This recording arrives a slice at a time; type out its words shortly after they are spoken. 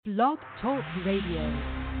Blog Talk Radio.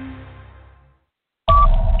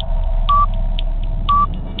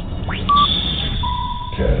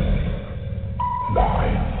 10,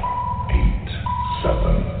 9, 8,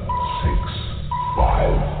 7, 6,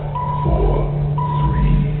 5, 4, 3,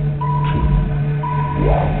 2,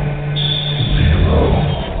 1, 0.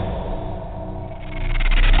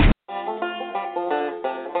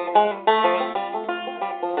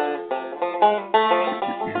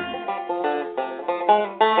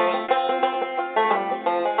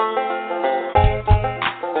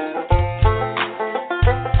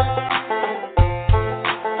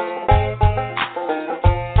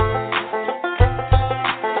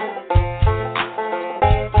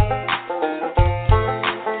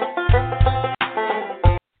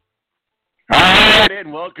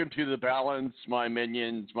 Welcome to The Balance, my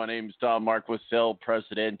minions. My name is Marquis,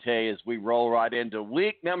 Presidente, as we roll right into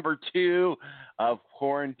week number 2 of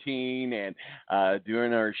quarantine and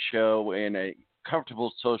doing our show in a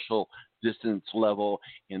comfortable social distance level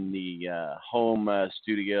in the home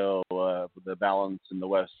studio of The Balance in the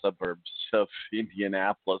west suburbs of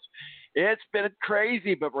Indianapolis. It's been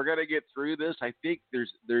crazy, but we're going to get through this. I think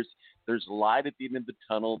there's light at the end of the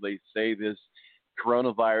tunnel. They say this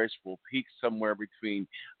coronavirus will peak somewhere between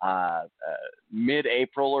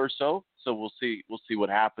mid-April or so. So we'll see what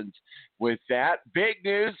happens with that. Big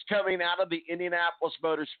news coming out of the Indianapolis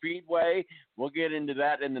Motor Speedway. We'll get into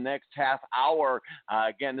that in the next half hour.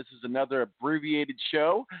 Again, this is another abbreviated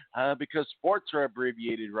show because sports are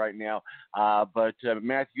abbreviated right now. But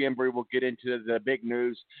Matthew Embury will get into the big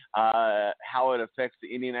news, how it affects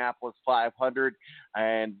the Indianapolis 500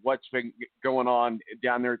 and what's been going on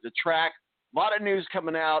down there at the track. A lot of news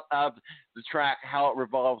coming out of the track, how it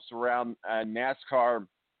revolves around NASCAR,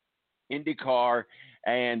 IndyCar,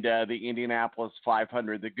 and the Indianapolis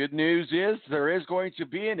 500. The good news is there is going to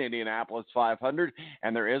be an Indianapolis 500,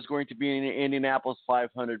 and there is going to be an Indianapolis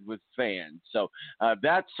 500 with fans. So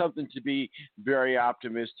that's something to be very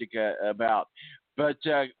optimistic about. But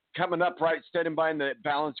coming up, right, standing by in the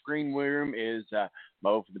Balance Green Room is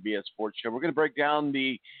Mo for the BS Sports Show. We're going to break down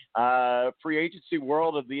the free agency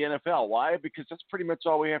world of the NFL. Why? Because that's pretty much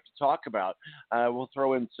all we have to talk about. We'll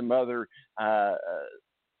throw in some other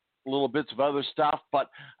little bits of other stuff, but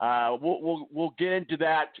we'll get into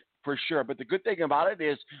that for sure. But the good thing about it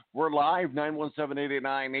is we're live,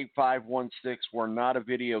 917-889-8516. We're not a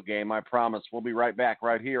video game, I promise. We'll be right back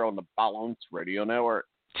right here on the Balance Radio Network.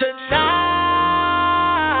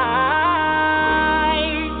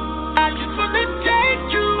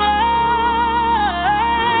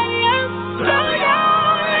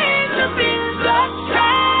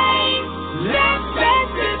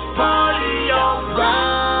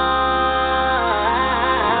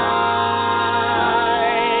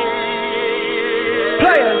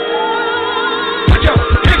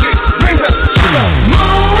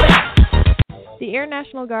 The Air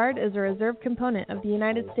National Guard is a reserve component of the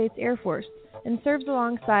United States Air Force and serves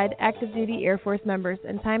alongside active-duty Air Force members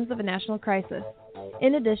in times of a national crisis.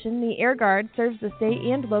 In addition, the Air Guard serves the state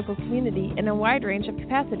and local community in a wide range of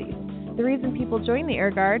capacities. The reason people join the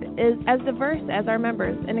Air Guard is as diverse as our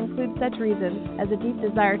members and includes such reasons as a deep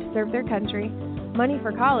desire to serve their country, money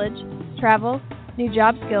for college, travel, new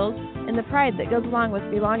job skills, and the pride that goes along with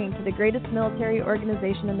belonging to the greatest military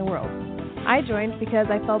organization in the world. I joined because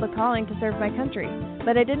I felt a calling to serve my country,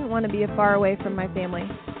 but I didn't want to be far away from my family,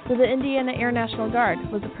 so the Indiana Air National Guard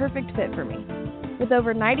was a perfect fit for me. With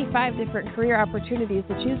over 95 different career opportunities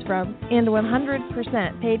to choose from and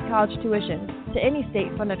 100% paid college tuition to any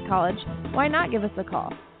state-funded college, why not give us a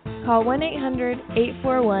call? Call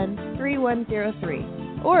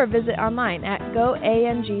 1-800-841-3103 or visit online at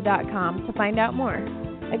goang.com to find out more.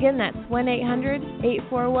 Again, that's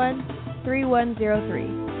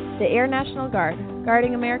 1-800-841-3103. The Air National Guard,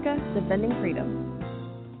 guarding America, defending freedom.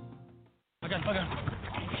 I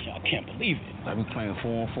can't believe it. I've been playing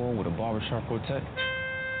 4-on-4 with a barbershop quartet.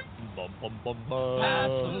 Pass the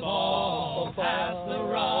ball, pass the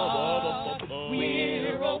rock.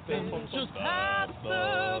 We're open, just pass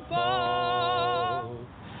the ball.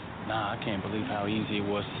 Nah, I can't believe how easy it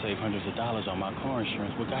was to save hundreds of dollars on my car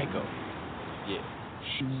insurance with Geico. Yeah.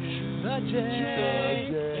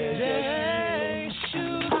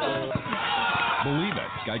 Believe it,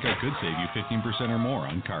 Geico could save you 15% or more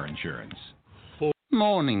on car insurance.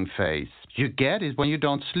 Morning face. You get it when you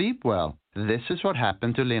don't sleep well. This is what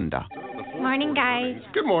happened to Linda. Morning, guys.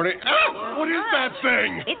 Good morning. Ah, what is that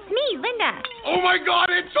thing? It's me, Linda. Oh my God,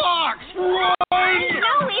 it talks! Run!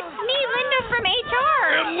 No, it's me, Linda from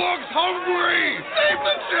HR. It looks hungry! Save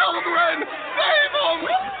the children! Save them!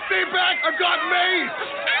 Stay back, I've got mace!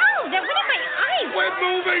 Ow, that went in my eye. Quit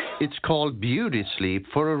moving! It's called beauty sleep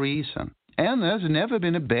for a reason. And there's never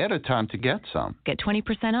been a better time to get some. Get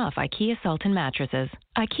 20% off IKEA Sultan mattresses.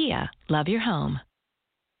 IKEA, love your home.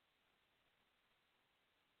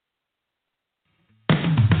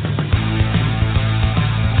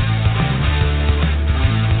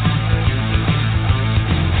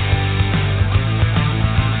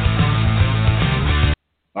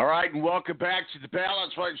 All right, and welcome back to the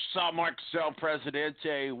Balance Right Shot. Marcus El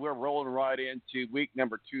Presidente. We're rolling right into week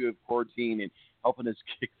number 2 of quarantine, and helping us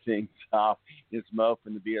kick things off is Mo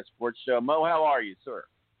from the BS Sports Show. Mo, how are you, sir?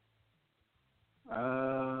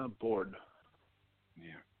 Bored.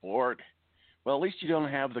 Yeah, bored. Well, at least you don't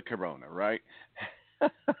have the corona, right?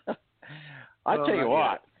 I'll tell you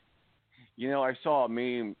what. You know, I saw a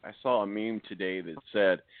meme today that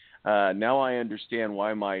said, now I understand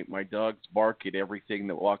why my dogs bark at everything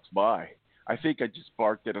that walks by. I think I just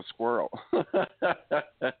barked at a squirrel.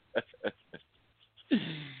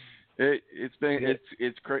 It's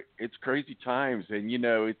crazy times, and you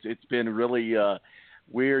know it's been really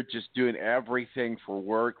we're just doing everything for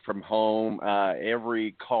work from home.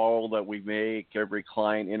 Every call that we make, every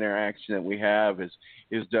client interaction that we have is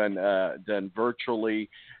done virtually,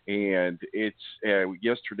 and it's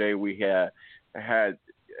yesterday we had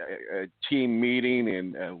a team meeting,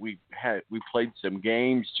 and we played some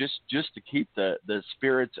games just to keep the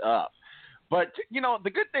spirits up. But, you know, the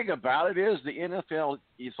good thing about it is the NFL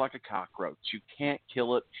is like a cockroach. You can't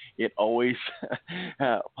kill it. It always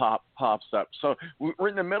pops up. So we're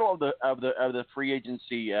in the middle of the free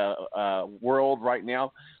agency world right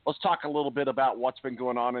now. Let's talk a little bit about what's been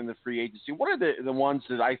going on in the free agency. One of the ones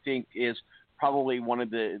that I think is probably one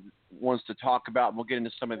of the ones to talk about, and we'll get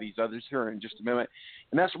into some of these others here in just a minute,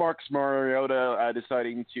 and that's Marcus Mariota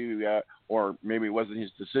deciding to, or maybe it wasn't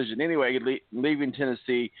his decision anyway, leaving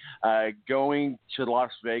Tennessee, going to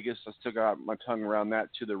Las Vegas. I still got my tongue around that,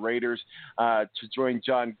 to the Raiders, to join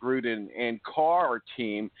John Gruden and Carr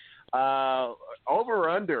team. Over or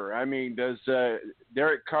under? I mean, does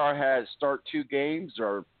Derek Carr start 2 games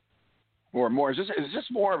or more? Is this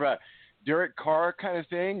more of a Derek Carr kind of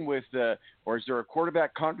thing or is there a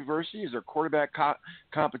quarterback controversy? Is there quarterback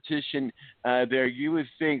competition there? You would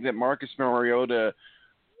think that Marcus Mariota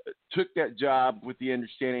took that job with the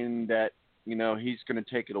understanding that, you know, he's going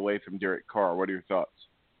to take it away from Derek Carr. What are your thoughts?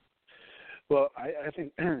 Well, I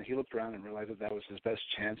think he looked around and realized that was his best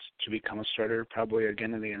chance to become a starter, probably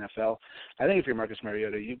again in the NFL. I think if you're Marcus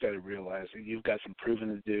Mariota, you've got to realize that you've got some proving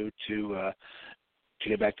to do to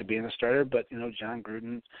get back to being a starter. But, you know, John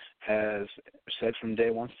Gruden has said from day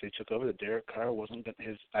one since he took over that Derek Carr wasn't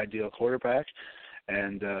his ideal quarterback.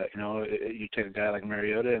 And, you know, you take a guy like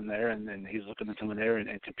Mariota in there, and he's looking to come in there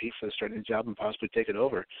and compete for the starting job and possibly take it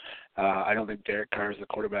over. I don't think Derek Carr is the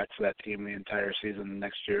quarterback for that team the entire season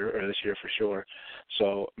next year or this year for sure.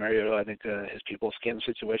 So Mariota, I think his people scan the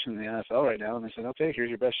situation in the NFL right now, and they said, okay, here's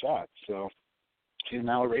your best shot. So he's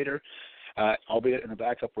now a Raider. Albeit in a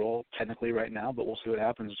backup role technically right now, but we'll see what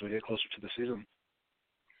happens as we get closer to the season.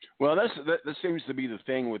 Well, that seems to be the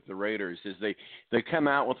thing with the Raiders is they come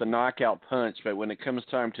out with a knockout punch, but when it comes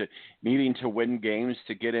time to needing to win games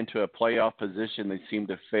to get into a playoff position, they seem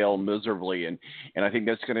to fail miserably, and I think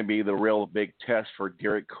that's going to be the real big test for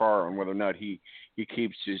Derek Carr on whether or not he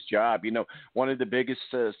keeps his job. You know, one of the biggest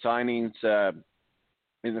signings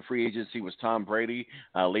in the free agency was Tom Brady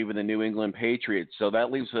leaving the New England Patriots. So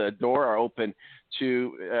that leaves a door open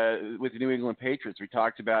to with the New England Patriots. We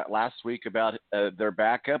talked about last week about their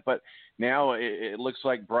backup, but now it looks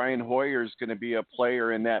like Brian Hoyer is going to be a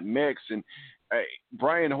player in that mix. And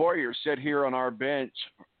Brian Hoyer sat here on our bench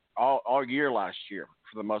all year last year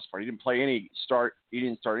for the most part. He didn't start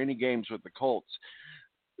any games with the Colts.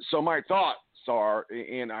 So my thoughts are,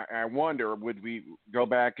 and I wonder, would we go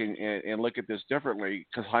back and look at this differently,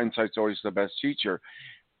 because hindsight's always the best teacher.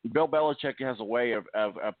 Bill Belichick has a way of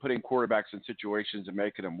putting quarterbacks in situations and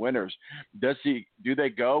making them winners. Do they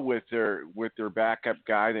go with their backup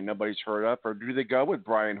guy that nobody's heard of, or do they go with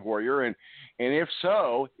Brian Hoyer? And if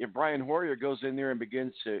so, if Brian Hoyer goes in there and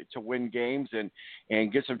begins to win games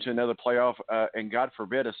and gets them to another playoff and God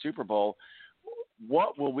forbid a Super Bowl,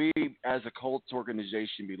 what will we as a Colts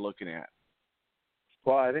organization be looking at?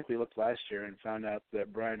 Well, I think we looked last year and found out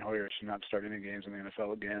that Brian Hoyer should not start any games in the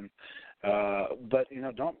NFL again. But, you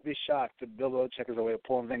know, don't be shocked that Bill Belichick has a way of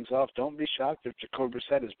pulling things off. Don't be shocked if Jacoby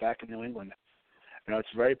Brissett is back in New England. You know, it's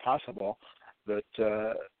very possible that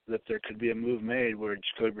there could be a move made where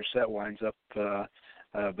Jacoby Brissett winds up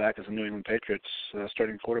back as a New England Patriots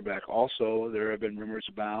starting quarterback. Also, there have been rumors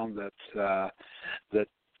abound that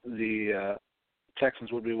the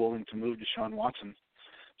Texans would be willing to move Deshaun Watson.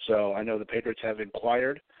 So I know the Patriots have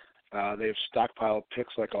inquired They've stockpiled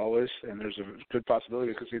picks like always, and there's a good possibility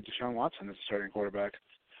we could see Deshaun Watson as a starting quarterback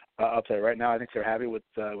up there. Right now, I think they're happy with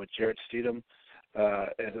Jarrett Stidham as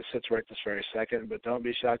it sits right this very second, but don't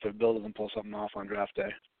be shocked if Bill doesn't pull something off on draft day.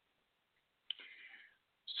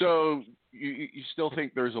 So you still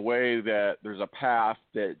think there's a way that there's a path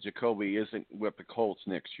that Jacoby isn't with the Colts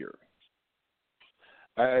next year?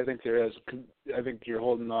 I think there is. I think you're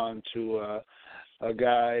holding on to a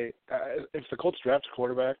guy. If the Colts draft a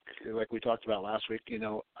quarterback, like we talked about last week,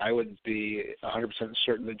 I would be 100%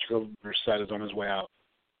 certain that Jacoby Brissett is on his way out.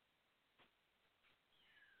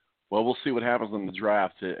 Well, we'll see what happens in the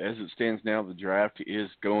draft. As it stands now, the draft is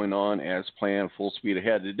going on as planned, full speed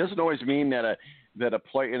ahead. It doesn't always mean that a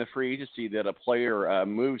player in the free agency that a player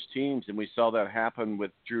moves teams, and we saw that happen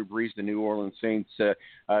with Drew Brees, the New Orleans Saints,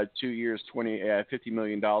 2 years, $50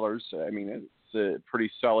 million. I mean, it's a pretty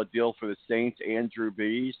solid deal for the Saints and Drew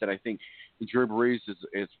Brees, and I think Drew Brees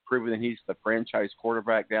is proven that he's the franchise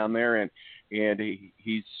quarterback down there, and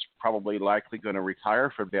he's probably likely going to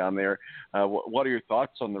retire from down there. What are your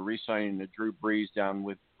thoughts on the re-signing of Drew Brees down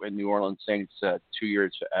with New Orleans Saints, 2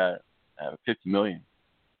 years, $50 million?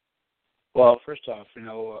 Well, first off,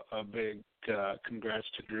 a big congrats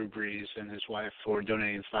to Drew Brees and his wife for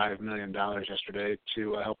donating $5 million yesterday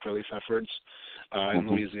to help relief efforts in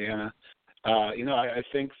Louisiana. I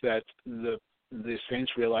think that the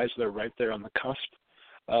Saints realize they're right there on the cusp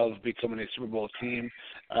of becoming a Super Bowl team.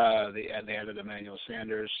 They added Emmanuel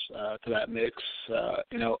Sanders to that mix.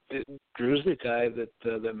 Drew's the guy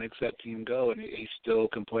that makes that team go, and he still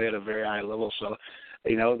can play at a very high level. So,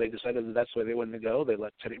 they decided that that's where they wanted to go. They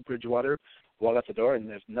let Teddy Bridgewater walk out the door, and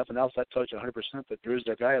if nothing else, that tells you 100% that Drew's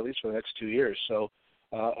their guy at least for the next 2 years. So,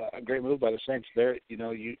 a great move by the Saints. There,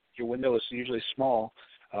 your window is usually small.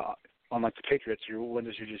 Unlike the Patriots, your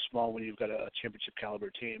window's usually small when you've got a championship caliber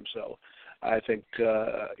team. So, I think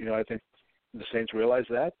I think the Saints realize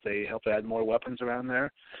that. They help add more weapons around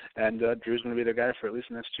there, and Drew's going to be their guy for at least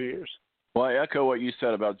the next 2 years. Well, I echo what you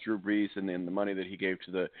said about Drew Brees and the money that he gave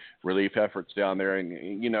to the relief efforts down there.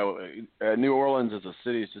 And, New Orleans as a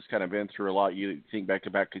city has just kind of been through a lot. You think back to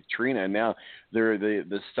Katrina, and now they're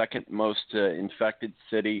the second most infected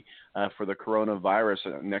city for the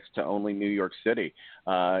coronavirus, next to only New York City.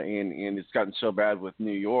 And it's gotten so bad with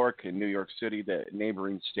New York and New York City that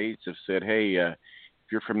neighboring states have said, hey, if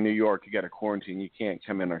you're from New York, you got to quarantine. You can't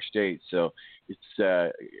come in our state. So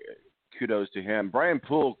it's kudos to him. Brian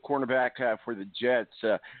Poole, cornerback for the Jets.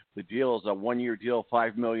 The deal is a 1-year deal,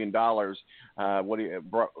 $5 million. What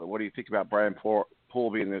do you think about Brian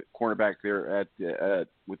Poole being the cornerback there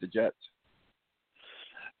with the Jets?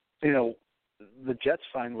 The Jets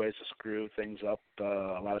find ways to screw things up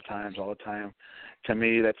a lot of times, all the time. To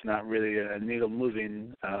me, that's not really a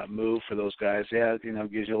needle-moving move for those guys. Yeah,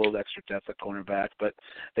 gives you a little extra depth at cornerback, but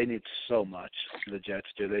they need so much. The Jets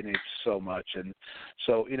do. They need so much. And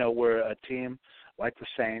so, we're a team like the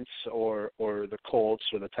Saints or the Colts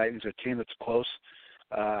or the Titans, a team that's close,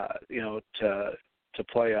 to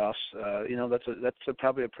playoffs. That's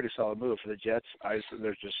probably a pretty solid move for the Jets.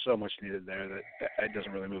 There's just so much needed there that it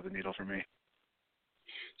doesn't really move the needle for me.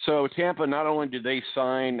 So Tampa, not only did they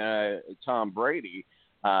sign Tom Brady,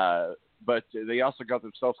 but they also got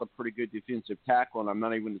themselves a pretty good defensive tackle, and I'm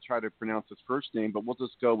not even going to try to pronounce his first name, but we'll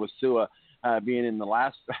just go with Sua being in the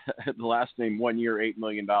last name, 1 year, $8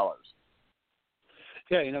 million.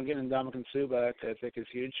 Yeah, getting Ndamukong Suh back, I think, is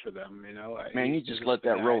huge for them. Man, you just let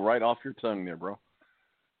that roll right off your tongue there, bro.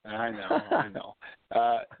 I know.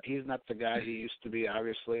 He's not the guy he used to be,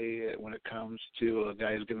 obviously, when it comes to a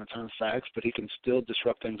guy who's getting a ton of sacks, but he can still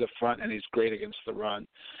disrupt things up front, and he's great against the run.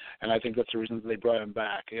 And I think that's the reason that they brought him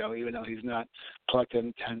back. Even though he's not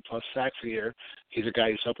collecting 10-plus sacks a year, he's a guy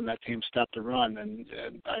who's helping that team stop the run. And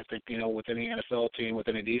I think, with any NFL team, with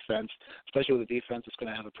any defense, especially with a defense that's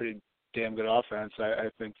going to have a pretty damn good offense, I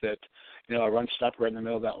think that, a run stopper right in the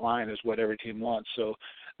middle of that line is what every team wants. So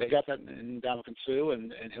they got that in Ndamukong Suh,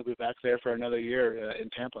 and he'll be back there for another year in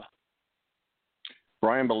Tampa.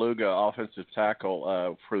 Brian Beluga, offensive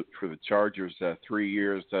tackle for the Chargers, 3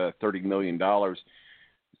 years, $30 million.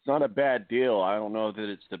 It's not a bad deal. I don't know that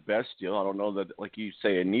it's the best deal. I don't know that, like you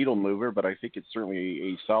say, a needle mover, but I think it's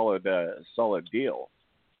certainly a solid deal.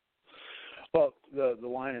 Well, the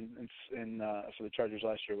line for the Chargers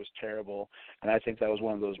last year was terrible, and I think that was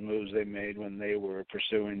one of those moves they made when they were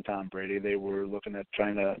pursuing Tom Brady. They were looking at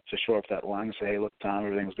trying to shore up that line and say, hey, look, Tom,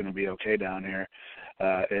 everything's going to be okay down here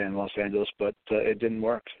in Los Angeles, but it didn't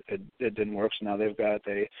work. It didn't work, so now they've got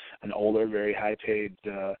an older, very high-paid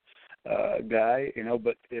guy,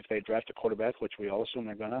 but if they draft a quarterback, which we all assume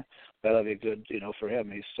they're gonna, that'll be good, for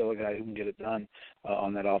him. He's still a guy who can get it done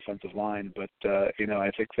on that offensive line. But I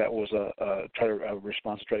think that was a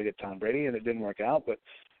response to try to get Tom Brady, and it didn't work out. But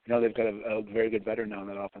they've got a very good veteran now on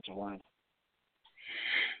that offensive line.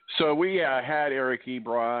 So we had Eric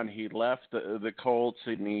Ebron. He left the Colts,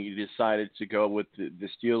 and he decided to go with the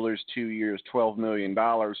Steelers, 2 years, $12 million.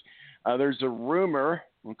 There's a rumor.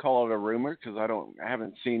 We'll call it a rumor because I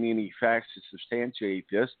haven't seen any facts to substantiate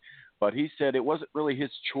this, but he said it wasn't really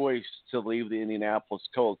his choice to leave the Indianapolis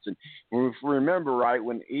Colts. And if you remember, right,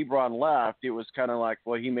 when Ebron left, it was kind of like,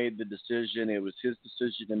 well, he made the decision. It was his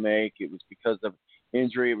decision to make. It was because of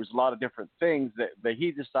injury. It was a lot of different things that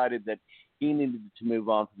he decided that he needed to move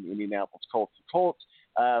on from the Indianapolis Colts. The Colts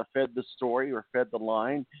fed the story or fed the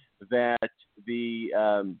line that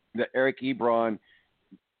that Eric Ebron,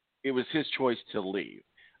 it was his choice to leave.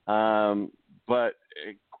 But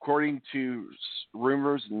according to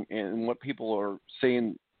rumors and what people are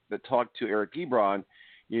saying that talk to Eric Ebron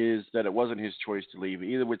is that it wasn't his choice to leave.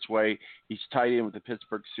 Either which way, he's tied in with the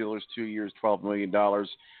Pittsburgh Steelers, 2 years, $12 million. What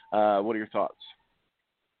are your thoughts?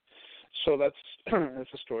 So that's a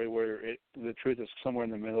story where the truth is somewhere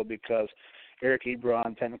in the middle, because Eric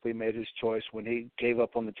Ebron technically made his choice when he gave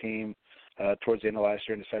up on the team towards the end of last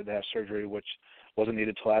year and decided to have surgery, which wasn't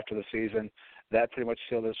needed till after the season. That pretty much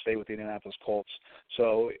sealed his fate with the Indianapolis Colts.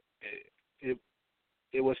 So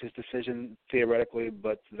it was his decision theoretically,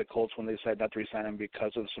 but the Colts, when they decided not to re-sign him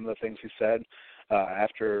because of some of the things he said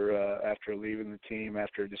after leaving the team,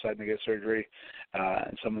 after deciding to get surgery,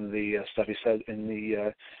 and some of the stuff he said in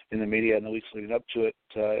the media in the weeks leading up to it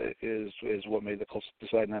is what made the Colts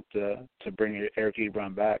decide not to bring Eric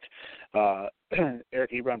Ebron back.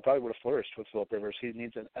 Eric Ebron probably would have flourished with Philip Rivers. He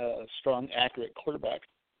needs a strong, accurate quarterback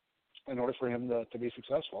in order for him to be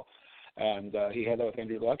successful. And he had that with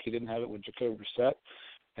Andrew Luck. He didn't have it with Jacoby Brissett.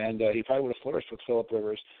 And he probably would have flourished with Philip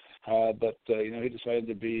Rivers. But he decided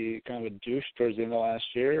to be kind of a douche towards the end of last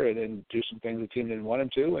year and then do some things the team didn't want him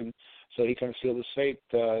to. And so he kind of sealed his fate,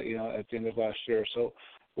 at the end of last year. So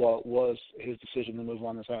while it was his decision to move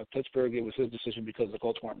on this out of Pittsburgh, it was his decision because the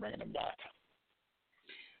Colts weren't bringing him back.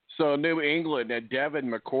 So New England,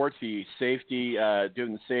 Devin McCourty, safety,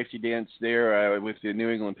 doing the safety dance there with the New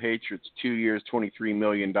England Patriots, 2 years, $23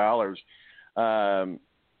 million. I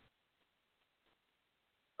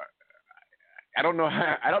don't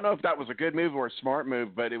know if that was a good move or a smart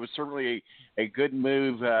move, but it was certainly a good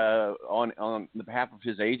move on the behalf of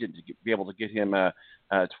his agent to be able to get him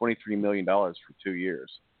 $23 million for 2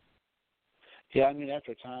 years. Yeah,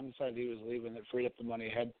 after Tom decided he was leaving, it freed up the money.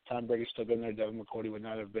 Had Tom Brady still been there, Devin McCourty would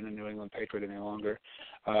not have been a New England Patriot any longer.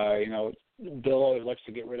 Bill always likes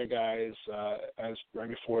to get rid of guys as right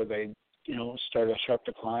before they, start a sharp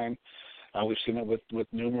decline. We've seen it with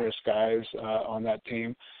numerous guys on that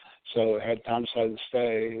team. So had Tom decided to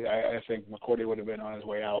stay, I think McCourty would have been on his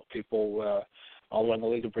way out. People all around the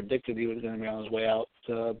league have predicted he was going to be on his way out.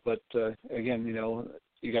 But again,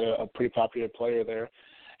 you got a pretty popular player there.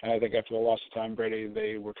 And I think after the loss of Tom Brady,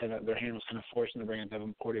 their hand was kind of forced into bringing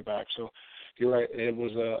Devin McCourty back. So you're right, it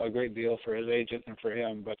was a great deal for his agent and for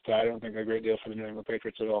him, but I don't think a great deal for the New England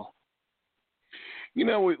Patriots at all.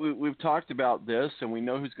 We've talked about this, and we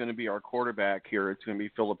know who's going to be our quarterback here. It's going to be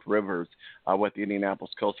Philip Rivers with the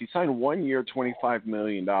Indianapolis Colts. He signed 1 year, $25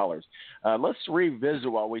 million. Let's revisit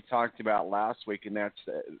what we talked about last week, and that's,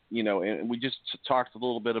 and we just talked a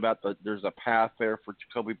little bit about there's a path there for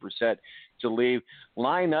Jacoby Brissett to leave.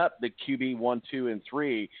 Line up the QB 1, 2, and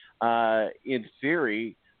 3 in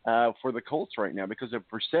theory for the Colts right now, because if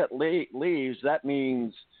Brissett leaves, that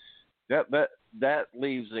means that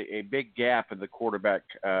leaves a big gap in the quarterback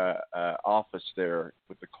office there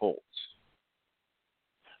with the Colts.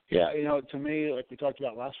 Yeah, to me, like we talked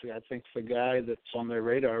about last week, I think the guy that's on their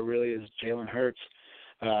radar really is Jalen Hurts.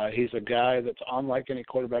 He's a guy that's unlike any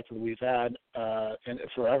quarterback that we've had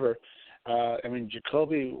forever.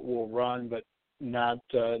 Jacoby will run, but not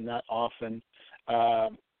often.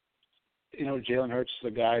 Jalen Hurts is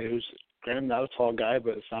a guy who's, granted, not a tall guy,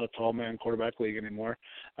 but it's not a tall man quarterback league anymore.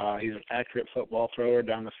 He's an accurate football thrower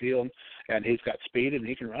down the field, and he's got speed and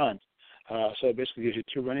he can run. So it basically gives you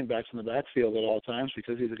two running backs in the backfield at all times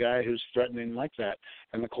because he's a guy who's threatening like that.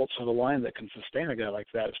 And the Colts have a line that can sustain a guy like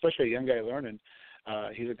that, especially a young guy learning.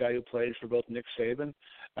 He's a guy who played for both Nick Saban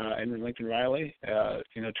and Lincoln Riley, two of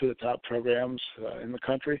the top programs in the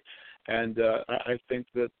country. And I think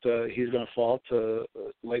that he's going to fall to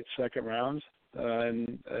late second rounds.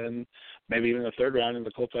 and maybe even the third round. And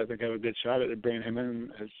the Colts, I think, have a good shot at bringing him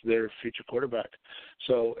in as their future quarterback.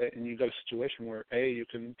 So, and you've got a situation where you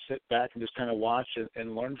can sit back and just kind of watch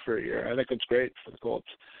and learn for a year. I think it's great for the Colts.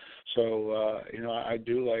 So, I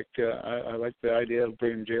do like I like the idea of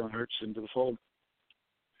bringing Jalen Hurts into the fold.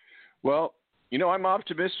 Well, I'm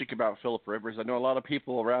optimistic about Phillip Rivers. I know a lot of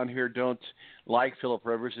people around here don't like Phillip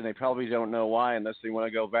Rivers, and they probably don't know why unless they want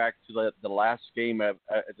to go back to the last game at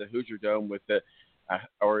the Hoosier Dome with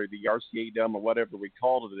or the RCA Dome or whatever we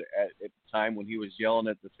called it at the time when he was yelling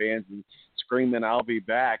at the fans and screaming, "I'll be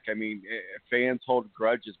back." I mean, fans hold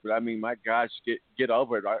grudges, but I mean, my gosh, get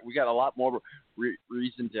over it. We got a lot more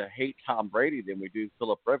reason to hate Tom Brady than we do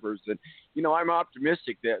Phillip Rivers, and I'm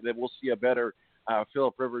optimistic that we'll see a better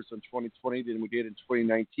Phillip Rivers in 2020 than we did in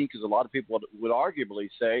 2019, because a lot of people would arguably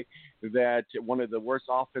say that one of the worst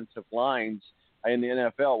offensive lines in the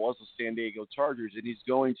NFL was the San Diego Chargers, and he's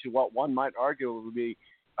going to what one might arguably be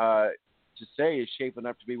to say is shaping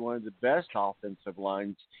up to be one of the best offensive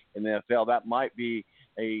lines in the NFL. That might be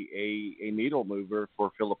a needle mover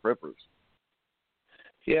for Phillip Rivers.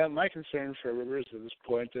 Yeah, my concern for Rivers at this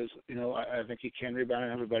point is, I think he can rebound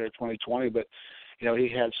and have a better 2020, but he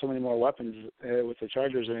had so many more weapons with the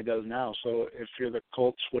Chargers than he does now. So if you're the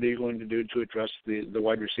Colts, what are you going to do to address the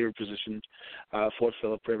wide receiver position for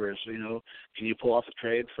Phillip Rivers? Can you pull off a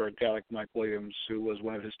trade for a guy like Mike Williams, who was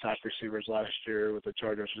one of his top receivers last year with the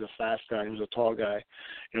Chargers? He was a fast guy. He was a tall guy.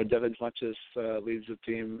 Devin Funchess leaves the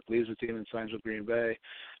team and signs with Green Bay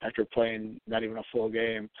after playing not even a full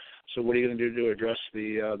game. So what are you going to do to address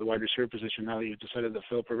the wide receiver position now that you've decided that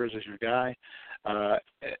Phillip Rivers is your guy?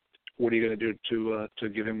 What are you going to do to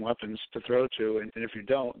give him weapons to throw to? And if you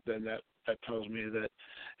don't, then that tells me that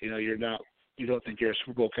you don't think you're a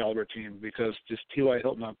Super Bowl caliber team, because just T.Y.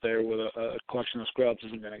 Hilton out there with a collection of scrubs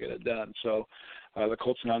isn't going to get it done. So the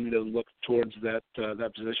Colts now need to look towards that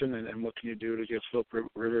position and what can you do to give Phillip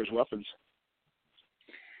Rivers weapons?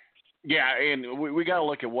 Yeah, and we got to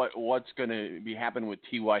look at what's going to be happening with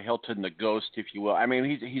T.Y. Hilton, the ghost, if you will. I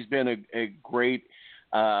mean, he's been a great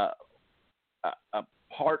a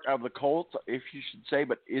part of the Colts, if you should say,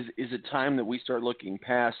 but is it time that we start looking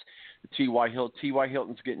past T.Y. Hilton? T.Y.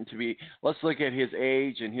 Hilton's getting to be, let's look at his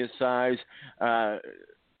age and his size.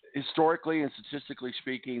 Historically and statistically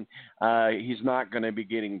speaking, he's not going to be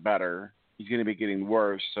getting better. He's going to be getting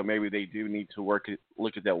worse. So maybe they do need to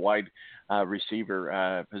look at that wide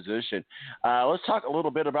receiver position. Let's talk a little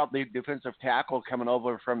bit about the defensive tackle coming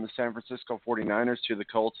over from the San Francisco 49ers to the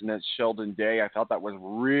Colts, and that's Sheldon Day. I thought that was a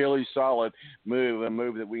really solid move, a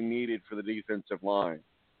move that we needed for the defensive line.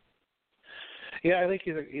 Yeah, I think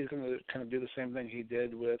he's going to kind of do the same thing he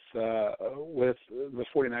did with the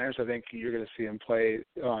 49ers. I think you're going to see him play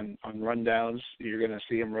on rundowns. You're going to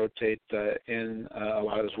see him rotate in a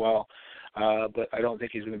lot as well. But I don't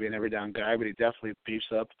think he's going to be an every down guy, but he definitely beefs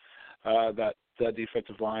up that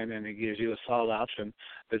defensive line, and he gives you a solid option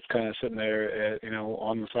that's kind of sitting there,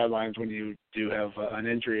 on the sidelines when you do have an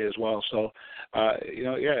injury as well. So,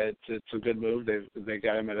 it's a good move. They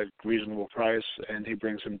got him at a reasonable price, and he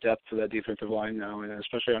brings some depth to that defensive line now, and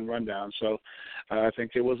especially on rundown. So, I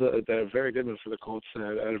think it was a very good move for the Colts at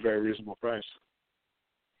a very reasonable price.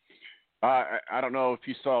 I don't know if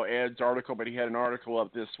you saw Ed's article, but he had an article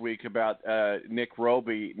up this week about Nick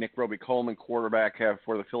Roby Coleman, quarterback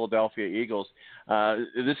for the Philadelphia Eagles.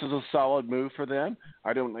 This is a solid move for them.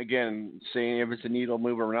 I don't, again, saying if it's a needle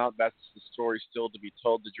mover or not, that's the story still to be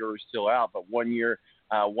told. The jury's still out. But 1 year,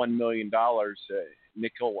 $1 million,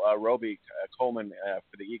 Nick Roby Coleman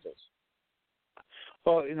for the Eagles.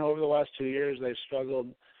 Well, over the last 2 years, they've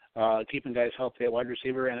struggled keeping guys healthy at wide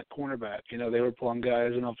receiver and at cornerback. They were pulling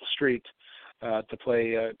guys in off the street to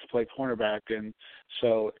play cornerback, and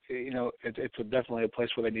so it's definitely a place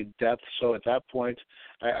where they need depth. So at that point,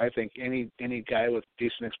 I think any guy with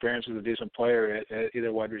decent experience is a decent player at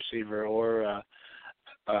either wide receiver or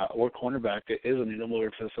cornerback is a needle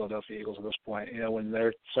mover for the Philadelphia Eagles at this point. When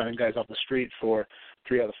they're signing guys off the street for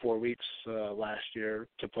 3 out of 4 weeks last year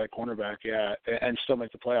to play cornerback, and still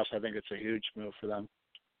make the playoffs, I think it's a huge move for them.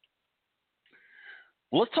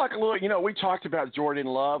 Well, let's talk a little, we talked about Jordan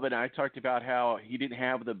Love, and I talked about how he didn't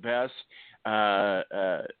have the best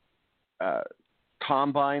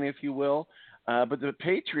combine, if you will. But the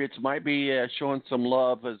Patriots might be showing some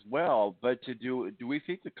love as well. But do we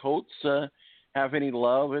think the Colts have any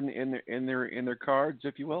love in their cards,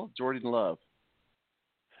 if you will? Jordan Love.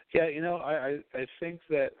 Yeah, I think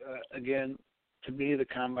that, again, to me, the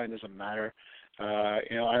combine doesn't matter.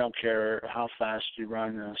 I don't care how fast you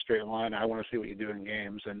run in a straight line. I want to see what you do in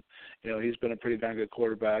games. And, he's been a pretty darn good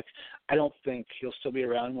quarterback. I don't think he'll still be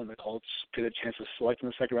around when the Colts get a chance to select in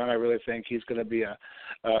the second round. I really think he's going to be a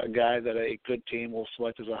guy that a good team will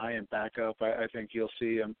select as a high-end backup. I think you'll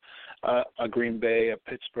see him a Green Bay, a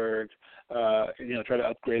Pittsburgh, try to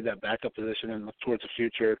upgrade that backup position and look towards the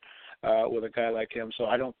future with a guy like him. So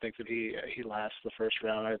I don't think that he lasts the first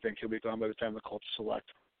round. I think he'll be gone by the time the Colts select.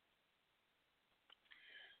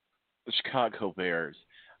 The Chicago Bears.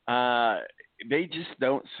 They just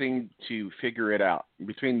don't seem to figure it out.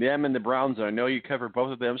 Between them and the Browns, I know you cover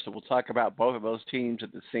both of them, so we'll talk about both of those teams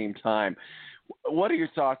at the same time. What are your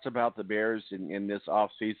thoughts about the Bears in this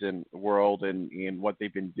offseason world and what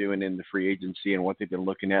they've been doing in the free agency and what they've been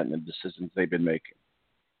looking at and the decisions they've been making?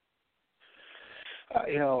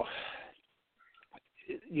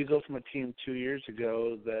 You go from a team 2 years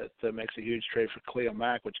ago that makes a huge trade for Khalil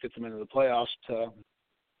Mack, which gets them into the playoffs, to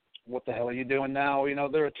what the hell are you doing now?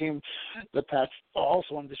 They're a team that passed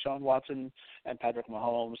also on Deshaun Watson and Patrick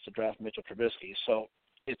Mahomes to draft Mitchell Trubisky. So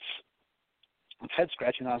it's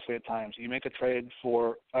head-scratching, honestly, at times. You make a trade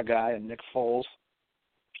for a guy in Nick Foles,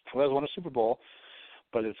 who has won a Super Bowl,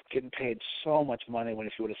 but is getting paid so much money when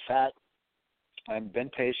if you would have sat and been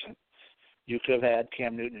patient, you could have had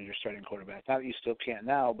Cam Newton as your starting quarterback. Not that you still can't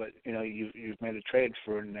now, but, you've made a trade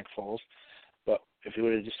for Nick Foles. But if you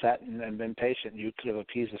would have just sat and been patient, you could have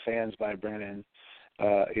appeased the fans by bringing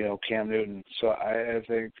in, Cam Newton. So I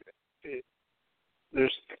think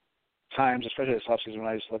there's times, especially this offseason, when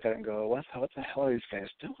I just look at it and go, what the hell are these guys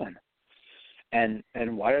doing? And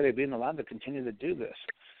why are they being allowed to continue to do this?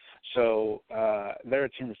 So they're a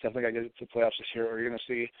team that's definitely got to get to the playoffs this year. We're going to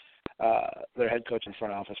see their head coach and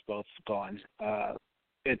front office both gone.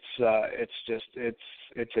 It's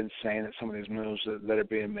insane that some of these moves that are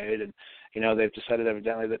being made, and they've decided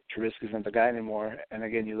evidently that Trubisky isn't the guy anymore. And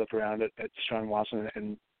again, you look around at Deshaun Watson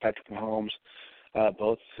and Patrick Mahomes,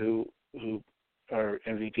 both who are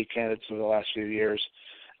MVP candidates over the last few years,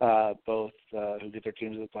 both who get their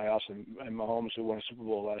teams to the playoffs, and Mahomes who won a Super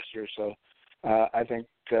Bowl last year. So I think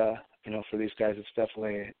for these guys, it's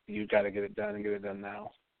definitely you got to get it done and get it done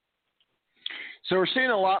now. So we're seeing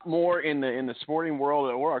a lot more in the sporting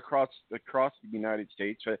world or across the United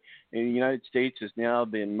States. And the United States is now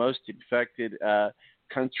the most infected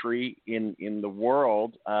country in the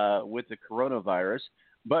world with the coronavirus,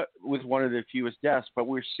 but with one of the fewest deaths. But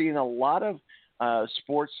we're seeing a lot of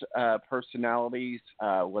sports personalities,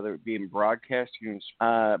 whether it be in broadcasting,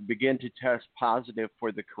 begin to test positive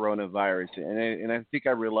for the coronavirus. And I think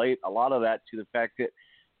I relate a lot of that to the fact that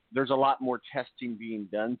there's a lot more testing being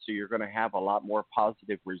done, so you're going to have a lot more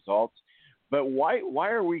positive results. But why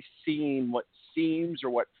are we seeing what seems or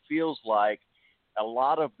what feels like a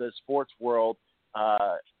lot of the sports world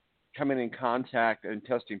coming in contact and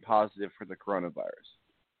testing positive for the coronavirus?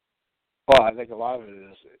 Well, I think a lot of it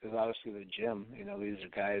is obviously the gym. These are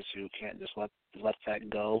guys who can't just let that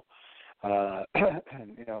go.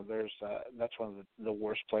 And there's that's one of the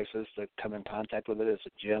worst places to come in contact with it is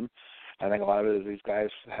the gym. I think a lot of it is these guys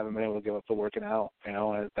haven't been able to give up the working out.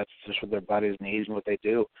 And that's just what their bodies need and what they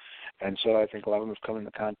do. And so I think a lot of them have come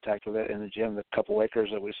into contact with it in the gym. The couple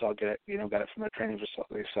Lakers that we saw got it from their training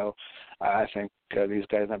facility. So I think these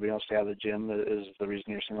guys not being able to stay out of the gym is the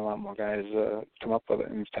reason you're seeing a lot more guys come up with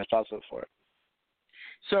it and test positive for it.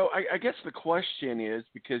 So I guess the question is,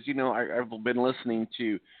 because, I've been listening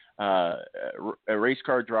to race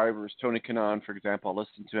car drivers, Tony Kanaan, for example. I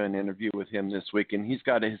listened to an interview with him this week, and he's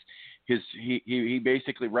got he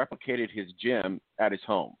basically replicated his gym at his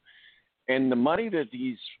home. And the money that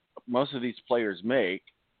most of these players make,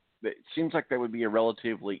 it seems like that would be a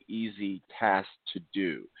relatively easy task to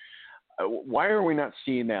do. Why are we not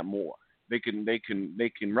seeing that more? They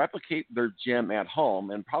can replicate their gym at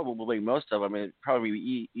home, and probably most of them, it'd probably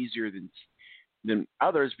be easier than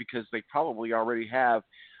others because they probably already have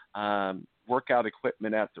workout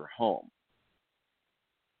equipment at their home.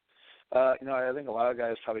 I think a lot of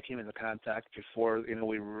guys probably came into contact before,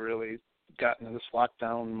 we really got into this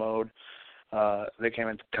lockdown mode. They came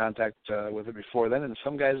into contact with it before then, and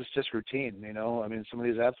some guys it's just routine. Some of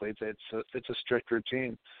these athletes, it's a strict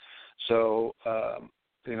routine. So,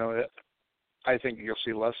 I think you'll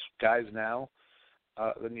see less guys now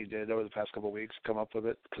than you did over the past couple of weeks come up with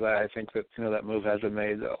it, because I think that that move has been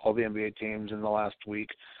made. All the NBA teams in the last week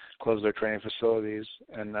closed their training facilities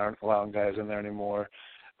and aren't allowing guys in there anymore.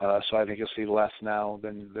 So I think you'll see less now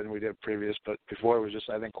than we did previous. But before it was just,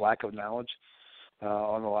 I think, lack of knowledge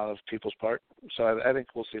on a lot of people's part. So I think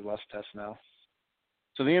we'll see less tests now.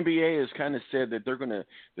 So the NBA has kind of said that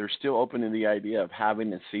they're still open to the idea of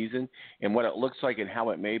having a season, and what it looks like and how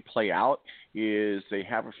it may play out is they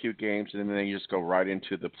have a few games and then they just go right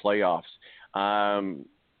into the playoffs.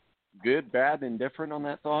 Good, bad, indifferent on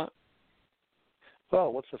that thought?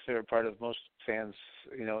 Well, what's the favorite part of most fans,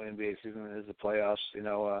 NBA season is the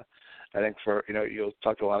playoffs. I think you'll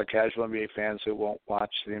talk to a lot of casual NBA fans who won't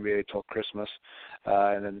watch the NBA till Christmas,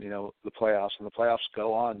 and then, the playoffs. And the playoffs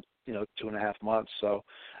go on, 2.5 months. So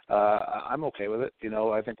I'm okay with it.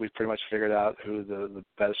 I think we've pretty much figured out who the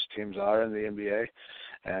best teams are in the NBA.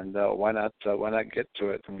 And why not get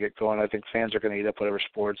to it and get going? I think fans are going to eat up whatever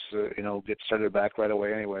sports, get started back right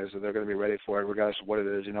away anyway, so they're going to be ready for it regardless of what it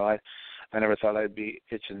is. I never thought I'd be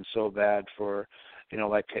itching so bad for,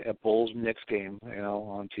 like a Bulls-Knicks game,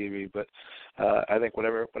 on TV. But I think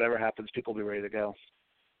whatever happens, people will be ready to go.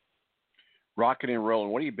 Rocking and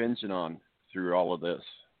rolling. What are you binging on through all of this?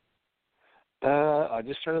 I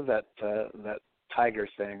just started that Tiger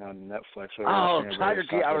thing on Netflix. Oh, Tiger!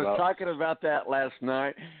 I was talking about that last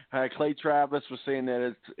night. Clay Travis was saying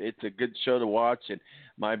that it's a good show to watch, and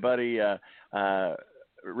my buddy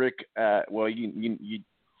Rick. You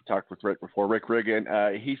talked with Rick before. Rick Riggin.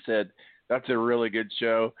 He said that's a really good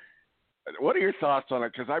show. What are your thoughts on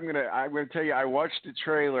it? Because I'm gonna tell you, I watched the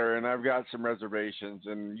trailer and I've got some reservations,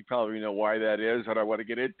 and you probably know why that is. I don't want to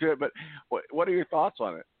get into it, but what are your thoughts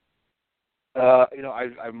on it?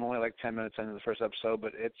 I'm only like 10 minutes into the first episode,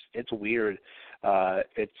 but it's weird. But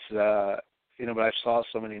I saw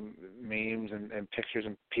so many memes and pictures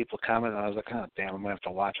and people commenting, and I was like, oh, damn, I'm going to have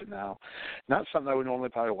to watch it now. Not something I would normally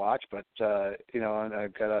probably watch, but, and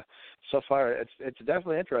I've got so far, it's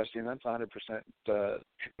definitely interesting. That's 100%,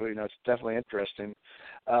 it's definitely interesting.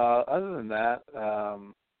 Other than that,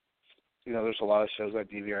 there's a lot of shows I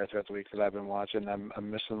DVR throughout the week that I've been watching.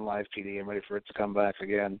 I'm missing Live PD. I'm ready for it to come back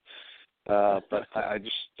again. But I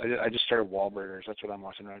just started Wahlburgers. That's what I'm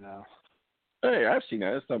watching right now. Hey, I've seen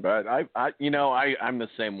that. It's not bad. I'm the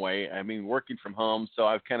same way. I mean, working from home, so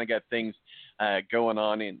I've kind of got things going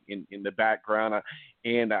on in the background,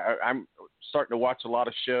 and I'm starting to watch a lot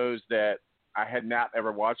of shows that I had not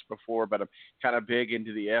ever watched before, but I'm kind of big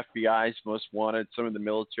into the FBI's Most Wanted, some of the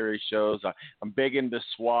military shows. I'm big into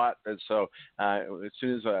SWAT, and so as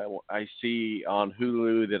soon as I see on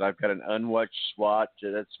Hulu that I've got an unwatched SWAT,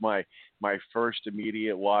 that's my first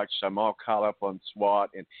immediate watch. I'm all caught up on SWAT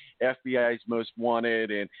and FBI's Most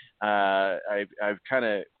Wanted, and I've kind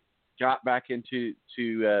of got back into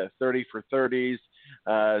 30 for 30s.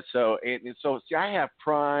 So see, I have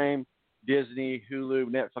Prime, Disney,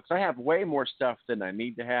 Hulu, Netflix. I have way more stuff than I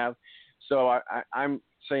need to have. So I'm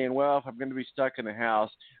saying, well, if I'm going to be stuck in the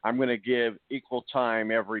house, I'm going to give equal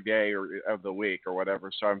time every day of the week or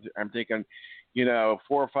whatever. So I'm thinking, 4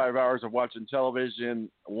 or 5 hours of watching television,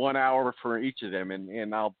 1 hour for each of them,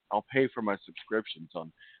 and I'll pay for my subscriptions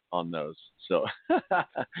on those. So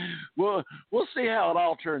we'll see how it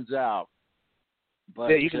all turns out. But,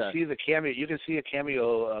 yeah, you can see the cameo. You can see a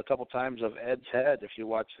cameo a couple times of Ed's head if you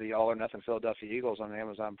watch the All or Nothing Philadelphia Eagles on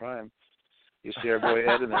Amazon Prime. You see our boy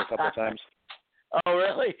Ed in there a couple times. Oh,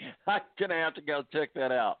 really? I'm going to have to go check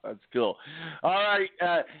that out. That's cool. All right.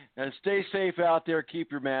 Stay safe out there.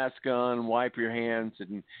 Keep your mask on. Wipe your hands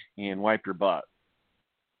and wipe your butt.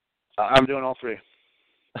 I'm doing all three.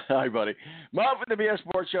 Hi, buddy. Mo from the BS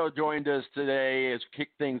Sports Show joined us today as kick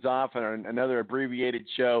things off on another abbreviated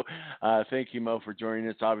show. Thank you, Mo, for joining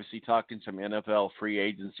us. Obviously, talking some NFL free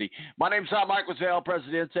agency. My name's Tom Michael, El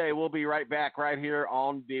Presidente. We'll be right back right here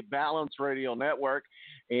on the Balance Radio Network.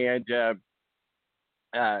 And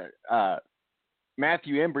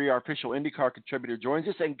Matthew Embury, our official IndyCar contributor, joins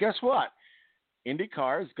us. And guess what?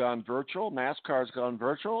 IndyCar has gone virtual, NASCAR has gone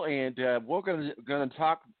virtual, and we're going to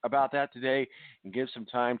talk about that today and give some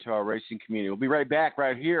time to our racing community. We'll be right back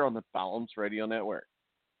right here on the Balance Radio Network.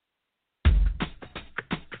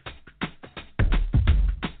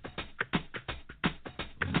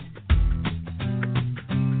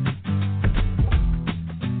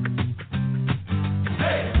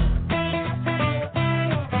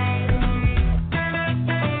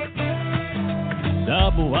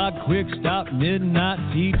 Double-wide quick stop, midnight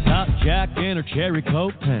tea, top Jack and her cherry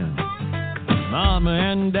coke pen. Mama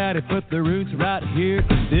and Daddy put their roots right here,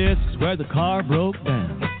 'cause this is where the car broke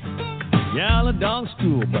down. Yellow dog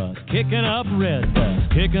school bus, kicking up red bus,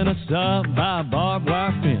 kicking us up by a barbed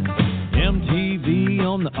wire fence. MTV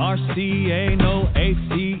on the RCA, no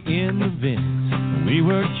AC in the vents. We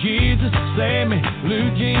were Jesus, save me,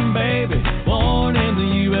 blue jean baby, born in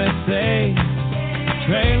the USA.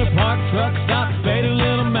 Trailer park, truck stop, faded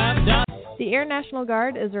little map dot. The Air National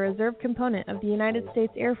Guard is a reserve component of the United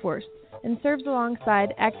States Air Force and serves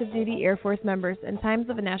alongside active duty Air Force members in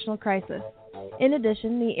times of a national crisis. In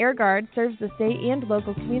addition, the Air Guard serves the state and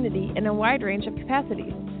local community in a wide range of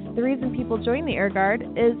capacities. The reason people join the Air Guard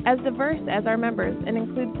is as diverse as our members and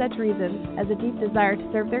includes such reasons as a deep desire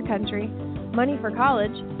to serve their country, money for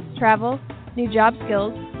college, travel, new job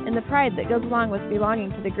skills, and the pride that goes along with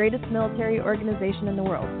belonging to the greatest military organization in the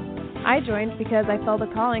world. I joined because I felt a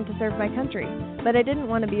calling to serve my country, but I didn't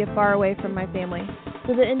want to be far away from my family,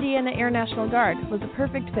 so the Indiana Air National Guard was a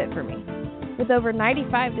perfect fit for me. With over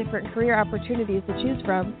 95 different career opportunities to choose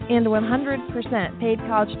from and 100% paid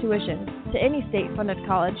college tuition to any state-funded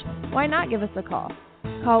college, why not give us a call?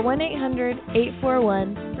 Call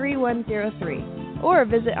 1-800-841-3103 or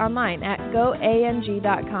visit online at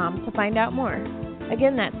goang.com to find out more.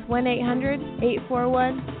 Again, that's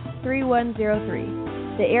 1-800-841-3103.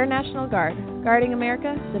 The Air National Guard, guarding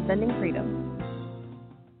America, defending freedom.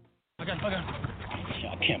 I can't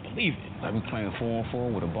believe it. I've been playing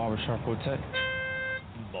 4-on-4 with a barbershop quartet.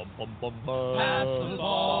 Pass the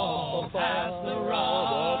ball, pass the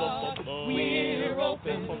rock. We're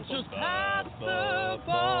open, just pass the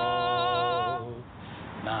ball.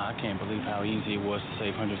 Nah, I can't believe how easy it was to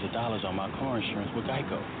save hundreds of dollars on my car insurance with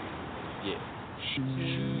Geico. Yeah.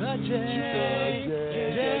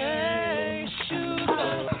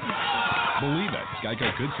 Believe it, Geico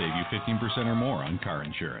could save you 15% or more on car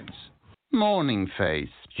insurance. Morning face.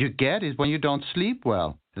 You get it when you don't sleep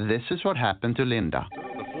well. This is what happened to Linda.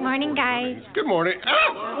 Morning, guys. Good morning.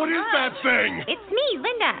 What is that thing? It's me,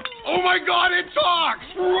 Linda. Oh my God, it talks!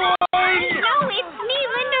 Run! No, it's me,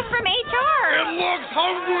 Linda from HR. It looks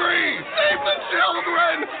hungry! Save the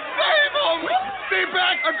children! Save them! Stay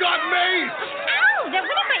back! I've got mace! Ow, that went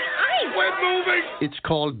in my eyes. Quit moving! It's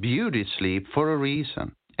called beauty sleep for a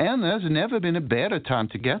reason. And there's never been a better time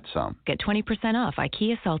to get some. Get 20% off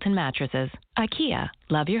IKEA Sultan mattresses. IKEA,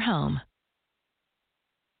 love your home.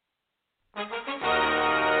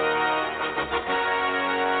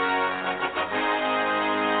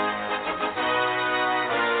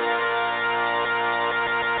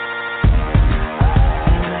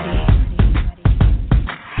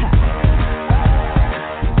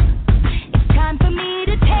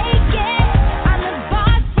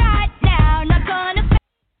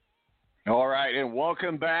 All right, and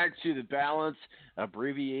welcome back to the Balance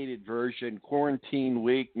abbreviated version, quarantine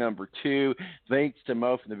week number 2. Thanks to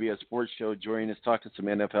Mo from the VS Sports Show joining us, talking some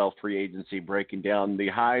NFL free agency, breaking down the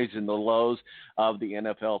highs and the lows of the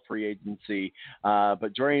NFL free agency.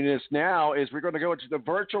 But joining us now is we're going to go into the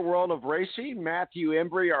virtual world of racing. Matthew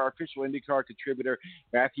Embury, our official IndyCar contributor.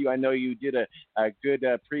 Matthew, I know you did a good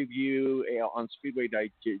preview on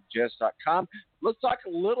SpeedwayDigest.com. Let's talk a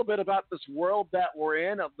little bit about this world that we're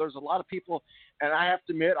in. There's a lot of people, and I have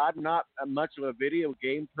to admit, I'm not much of a video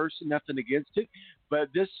game person, nothing against it,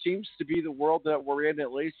 but this seems to be the world that we're in,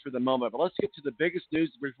 at least for the moment. But let's get to the biggest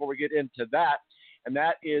news before we get into that, and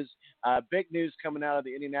that is big news coming out of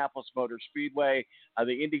the Indianapolis Motor Speedway,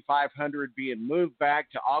 the Indy 500 being moved back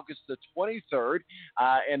to August the 23rd,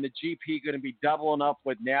 and the GP going to be doubling up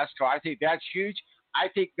with NASCAR. I think that's huge. I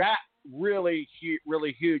think that really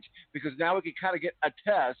huge, because now we can kind of get a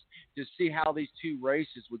test to see how these two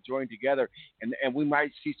races would join together, and we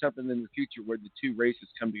might see something in the future where the two races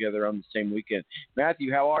come together on the same weekend.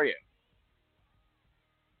 Matthew, how are you?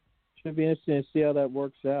 Should be interesting to see how that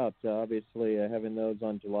works out. Obviously, having those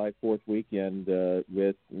on July 4th weekend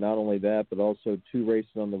with not only that, but also two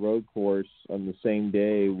races on the road course on the same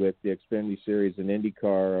day with the Xfinity Series and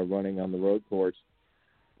IndyCar running on the road course.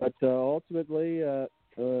 But ultimately,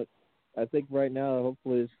 I think right now,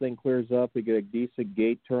 hopefully this thing clears up. We get a decent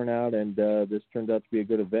gate turnout, and this turns out to be a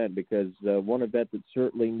good event, because one event that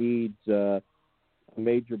certainly needs a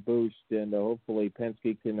major boost, and hopefully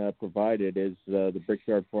Penske can provide it, is the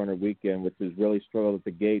Brickyard 400 weekend, which has really struggled at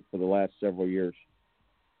the gate for the last several years.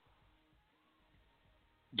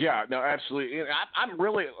 Yeah, no, absolutely. And I'm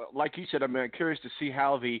really, like you said, I'm curious to see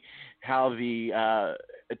how the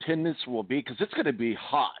attendance will be, because it's going to be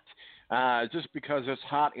hot. Just because it's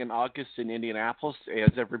hot in August in Indianapolis,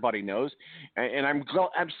 as everybody knows, and I'm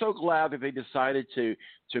so glad that they decided to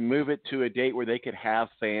move it to a date where they could have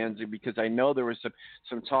fans, because I know there was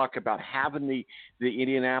some talk about having the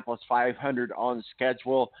Indianapolis 500 on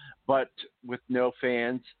schedule, but with no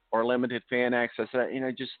fans or limited fan access. And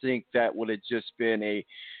I just think that would have just been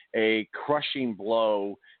a crushing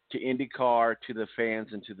blow to IndyCar, to the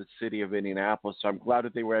fans, and to the city of Indianapolis. So I'm glad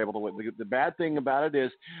that they were able to win. The bad thing about it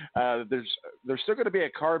is there's still going to be a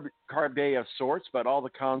carb day of sorts, but all the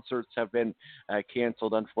concerts have been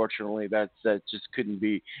canceled. Unfortunately, that just couldn't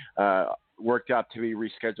be worked out to be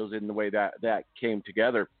rescheduled in the way that came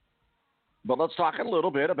together. But let's talk a little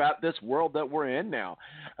bit about this world that we're in now.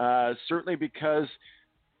 Certainly because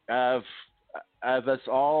of us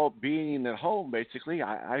all being at home, basically.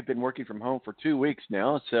 I've been working from home for 2 weeks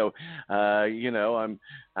now, so I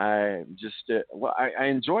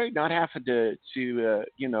enjoy not having to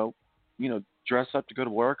dress up to go to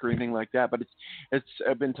work or anything like that. But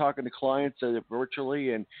I've been talking to clients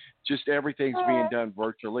virtually, and just everything's being done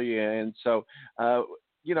virtually, and so.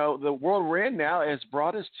 The world we're in now has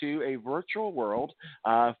brought us to a virtual world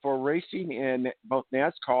for racing in both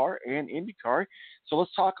NASCAR and IndyCar. So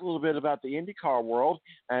let's talk a little bit about the IndyCar world,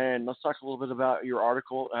 and let's talk a little bit about your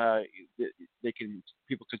article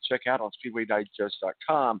people can check out on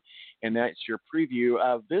SpeedwayDigest.com, and that's your preview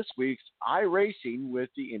of this week's iRacing with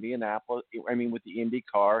the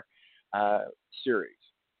IndyCar series.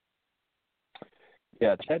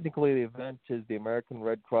 Yeah, technically the event is the American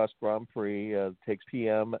Red Cross Grand Prix. Takes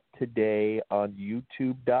p.m. today on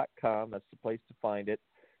YouTube.com. That's the place to find it.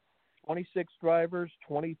 26 drivers,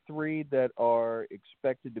 23 that are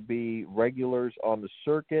expected to be regulars on the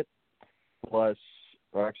circuit, or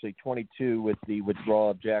actually 22 with the withdrawal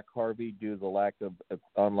of Jack Harvey due to the lack of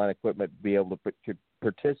online equipment to be able to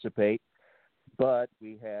participate. But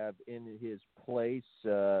we have in his place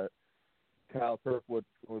Kyle Kirkwood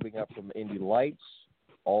moving up from Indy Lights,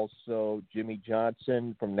 also Jimmy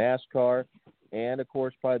Johnson from NASCAR, and, of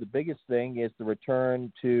course, probably the biggest thing is the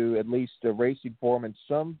return to at least a racing form in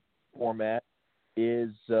some format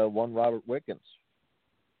is one Robert Wickens.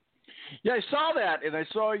 Yeah, I saw that, and I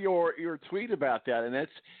saw your tweet about that, and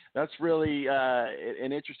that's really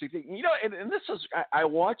an interesting thing. And this is I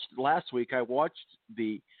watched last week. I watched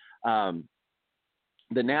the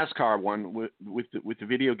NASCAR one with the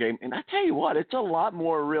video game, and I tell you what, it's a lot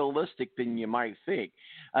more realistic than you might think.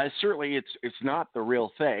 Certainly, it's not the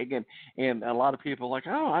real thing, and a lot of people are like,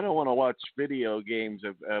 oh, I don't want to watch video games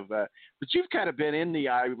but you've kind of been in the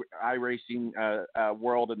iRacing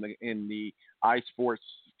world in the iSports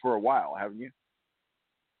for a while, haven't you?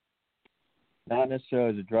 Not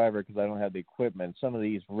necessarily as a driver because I don't have the equipment. Some of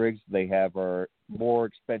these rigs they have are more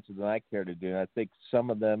expensive than I care to do. And I think some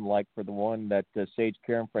of them, like for the one that Sage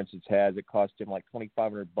Karam, for instance, has, it cost him like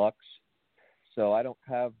 $2,500. So I don't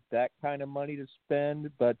have that kind of money to spend.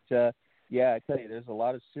 But, yeah, I tell you, there's a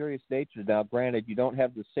lot of serious nature. Now, granted, you don't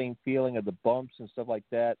have the same feeling of the bumps and stuff like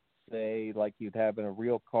that, say, like you'd have in a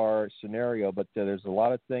real car scenario. But there's a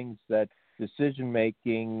lot of things that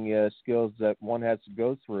decision-making skills that one has to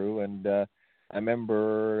go through. And I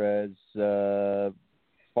remember as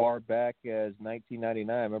far back as 1999,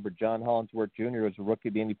 I remember John Hollingsworth Jr. was a rookie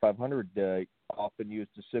of the Indy 500, often used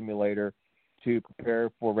a simulator to prepare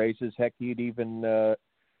for races. Heck, he'd even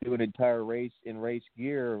do an entire race in race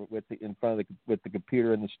gear with the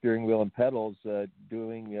computer and the steering wheel and pedals,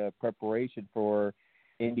 doing preparation for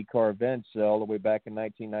IndyCar events all the way back in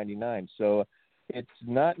 1999. So it's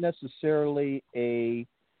not necessarily a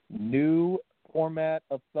new format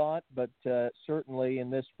of thought, but certainly in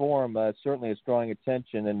this form, certainly it's drawing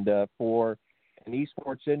attention. And for an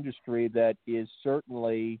esports industry that is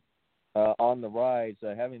certainly on the rise,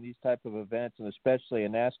 having these type of events, and especially a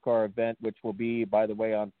NASCAR event, which will be, by the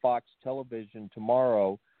way, on Fox Television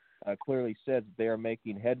tomorrow, clearly says that they are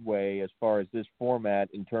making headway as far as this format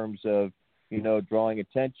in terms of, drawing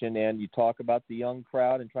attention. And you talk about the young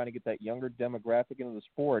crowd and trying to get that younger demographic into the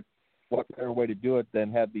sport. What better way to do it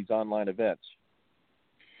than have these online events?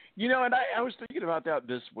 And I was thinking about that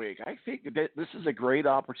this week. I think that this is a great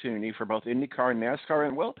opportunity for both IndyCar and NASCAR,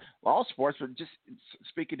 and all sports. But just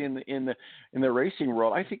speaking in the racing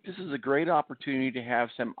world, I think this is a great opportunity to have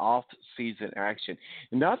some off-season action.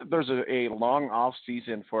 And not that there's a long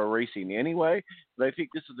off-season for racing anyway, but I think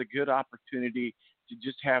this is a good opportunity to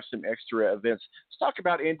just have some extra events. Let's talk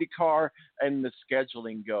about IndyCar and the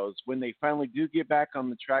scheduling goes. When they finally do get back on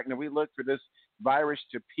the track, now we look for this virus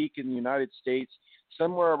to peak in the United States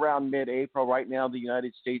somewhere around mid-April. Right now, the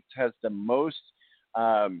United States has the most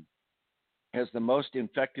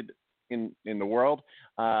infected in the world,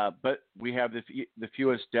 but we have the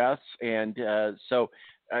fewest deaths, and so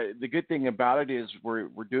the good thing about it is we're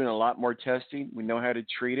doing a lot more testing. We know how to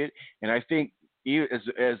treat it, and I think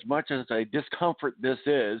as much as a discomfort this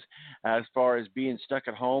is, as far as being stuck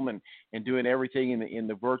at home and doing everything in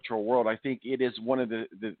the virtual world, I think it is one of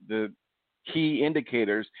the key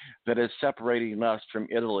indicators that is separating us from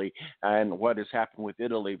Italy and what has happened with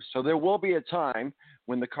Italy. So there will be a time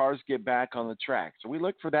when the cars get back on the track. So we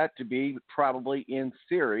look for that to be probably, in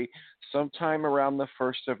theory, sometime around the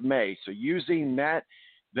 1st of May. So using that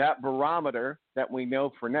that barometer that we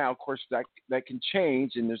know for now, of course, that can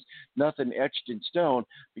change, and there's nothing etched in stone,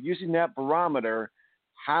 but using that barometer,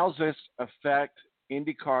 how's this affect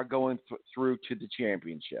IndyCar going through to the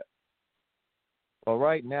championship? Well,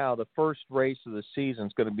 right now, the first race of the season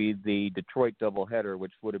is going to be the Detroit doubleheader,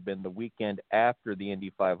 which would have been the weekend after the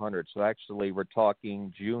Indy 500. So actually, we're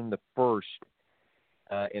talking June the 1st.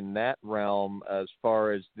 In that realm, as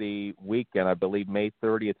far as the weekend, I believe May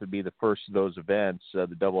 30th would be the first of those events, the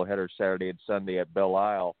doubleheader Saturday and Sunday at Belle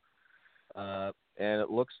Isle. And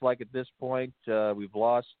it looks like at this point we've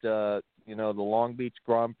lost, the Long Beach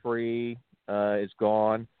Grand Prix is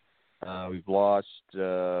gone. We've lost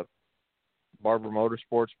Barber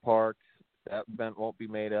Motorsports Park. That event won't be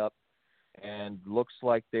made up. And looks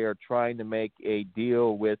like they are trying to make a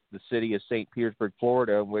deal with the city of St. Petersburg,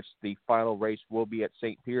 Florida, in which the final race will be at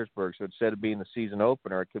St. Petersburg. So instead of being the season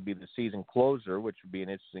opener, it could be the season closer, which would be an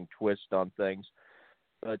interesting twist on things.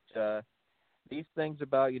 But these things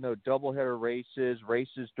about, doubleheader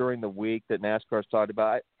races during the week that NASCAR's talked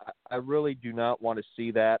about, I really do not want to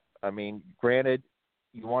see that. I mean, granted,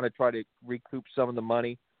 you want to try to recoup some of the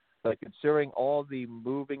money, but considering all the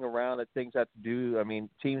moving around that things have to do, I mean,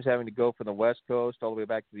 teams having to go from the West Coast all the way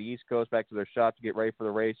back to the East Coast, back to their shop to get ready for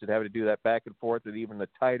the race, and having to do that back and forth with even the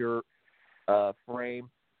tighter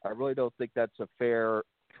frame, I really don't think that's a fair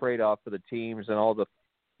trade-off for the teams and all the,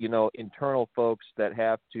 internal folks that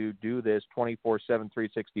have to do this 24/7,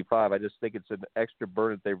 365. I just think it's an extra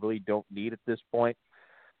burden that they really don't need at this point.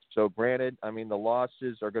 So granted, I mean, the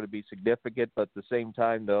losses are going to be significant, but at the same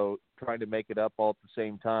time, though, trying to make it up all at the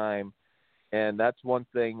same time. And that's one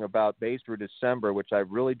thing about base through December, which I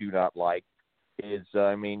really do not like, is,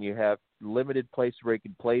 you have limited places where you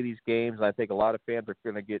can play these games. And I think a lot of fans are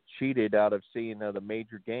going to get cheated out of seeing the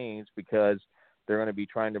major games because they're going to be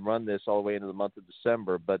trying to run this all the way into the month of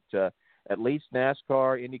December. But at least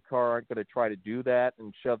NASCAR, IndyCar aren't going to try to do that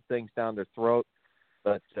and shove things down their throat.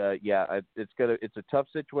 But, it's a tough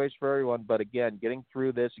situation for everyone. But, again, getting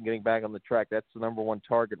through this and getting back on the track, that's the number one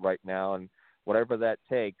target right now. And whatever that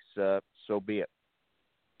takes, so be it.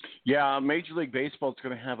 Yeah, Major League Baseball is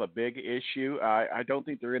going to have a big issue. I don't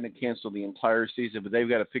think they're going to cancel the entire season, but they've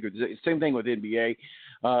got to figure the same thing with NBA.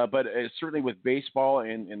 But certainly with baseball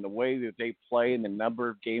and the way that they play and the number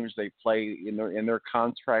of games they play in their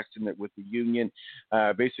contracts and with the union,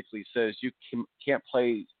 basically says you can't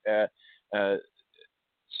play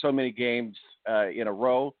so many games in a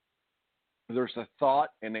row. There's a thought,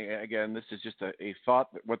 and again, this is just a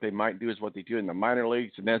thought, that what they might do is what they do in the minor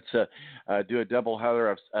leagues, and that's do a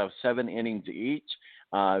doubleheader of 7 innings each.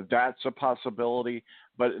 That's a possibility,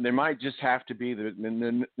 but there might just have to be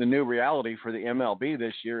the new reality for the MLB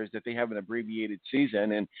this year is that they have an abbreviated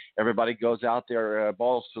season, and everybody goes out there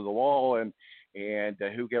balls to the wall, and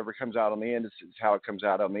whoever comes out on the end is how it comes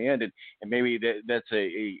out on the end. And maybe that's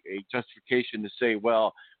a justification to say,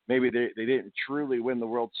 well, maybe they didn't truly win the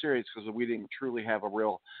World Series because we didn't truly have a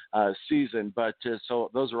real season. But so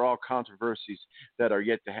those are all controversies that are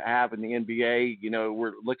yet to have in the NBA.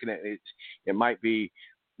 We're looking at it. It might be,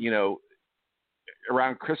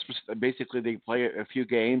 around Christmas, basically they play a few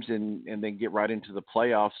games and then get right into the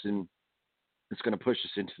playoffs, and it's going to push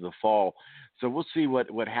us into the fall. So we'll see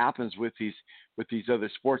what happens with these other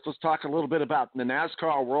sports. Let's talk a little bit about the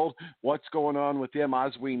NASCAR world. What's going on with them?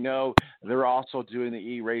 As we know, they're also doing the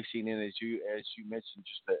e-racing, and as you mentioned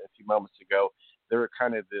just a few moments ago, they're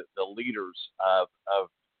kind of the leaders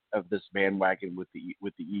of this bandwagon with the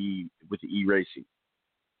e-racing,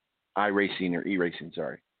 iRacing or e-racing.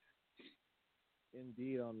 Sorry.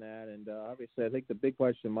 Indeed on that, and obviously I think the big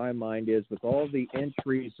question in my mind is with all the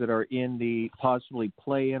entries that are in the possibly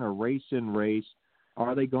play-in or race-in race,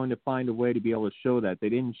 are they going to find a way to be able to show that? They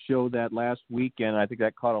didn't show that last weekend. I think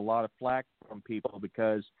that caught a lot of flack from people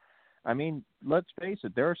because, let's face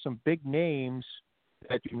it, there are some big names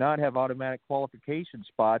that do not have automatic qualification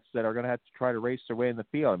spots that are going to have to try to race their way in the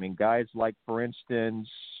field. Guys like, for instance,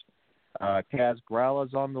 Kaz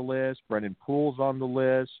Grala's on the list, Brendan Poole's on the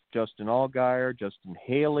list, Justin Allgaier, Justin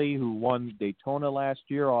Haley, who won Daytona last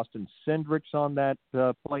year, Austin Cindric's on that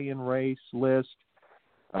play-in race list,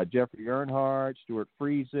 Jeffrey Earnhardt, Stuart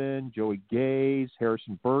Friesen, Joey Gaze,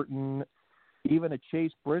 Harrison Burton, even a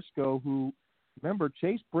Chase Briscoe, who, remember,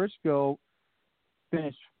 Chase Briscoe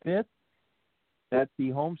finished 5th at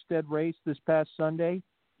the Homestead race this past Sunday.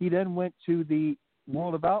 He then went to the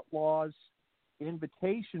World of Outlaws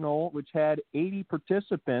Invitational, which had 80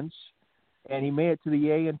 participants, and he made it to the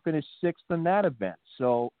A and finished 6th in that event.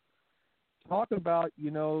 So talk about,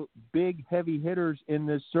 big heavy hitters in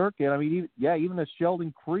this circuit. Even a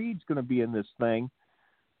Sheldon Creed's going to be in this thing.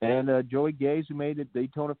 and Joey Gaze, who made it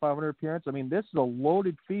Daytona 500 appearance. I mean, this is a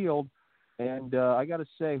loaded field, and I got to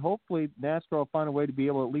say, hopefully NASCAR will find a way to be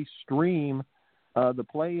able to at least stream the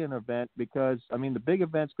play-in event, because, I mean, the big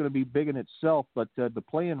event's going to be big in itself, but the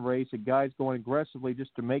play-in race, a guy's going aggressively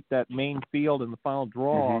just to make that main field in the final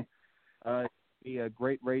draw, be a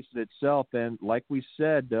great race in itself. And like we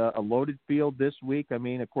said, a loaded field this week. I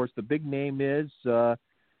mean, of course, the big name is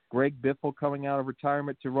Greg Biffle coming out of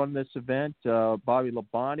retirement to run this event, Bobby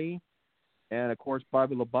Labonte. And, of course,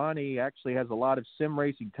 Bobby Labonte actually has a lot of sim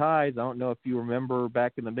racing ties. I don't know if you remember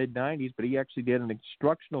back in the mid-'90s, but he actually did an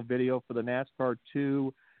instructional video for the NASCAR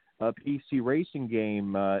 2 PC racing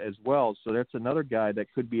game as well. So that's another guy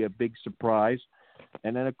that could be a big surprise.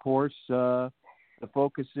 And then, of course, the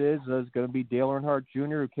focus is going to be Dale Earnhardt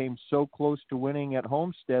Jr., who came so close to winning at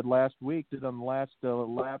Homestead last week, did on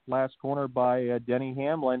the last corner by Denny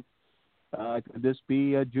Hamlin. Could this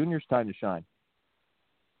be Junior's time to shine?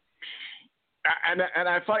 And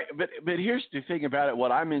I find, but here's the thing about it.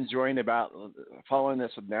 What I'm enjoying about following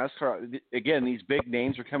this with NASCAR, again, these big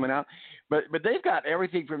names are coming out, but they've got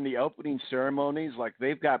everything from the opening ceremonies, like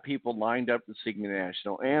they've got people lined up to sing the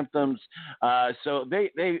national anthems. So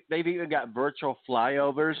they've even got virtual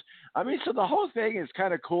flyovers. I mean, so the whole thing is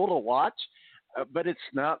kind of cool to watch. But it's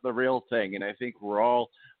not the real thing, and I think we're all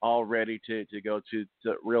ready to go to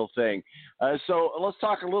the real thing. So let's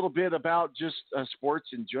talk a little bit about just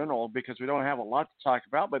sports in general, because we don't have a lot to talk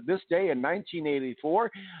about. But this day in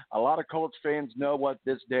 1984, a lot of Colts fans know what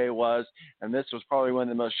this day was, and this was probably one of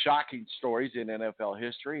the most shocking stories in NFL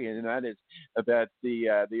history, and that is that the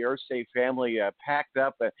Irsay family packed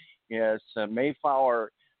up some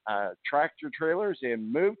Mayflower tractor trailers and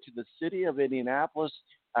moved to the city of Indianapolis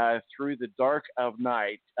through the dark of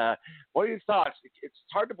night. What are your thoughts? It's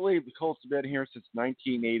hard to believe the Colts have been here since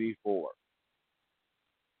 1984.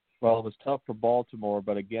 Well, it was tough for Baltimore,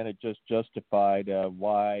 but again, it just justified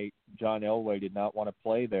why John Elway did not want to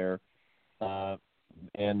play there,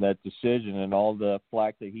 and that decision and all the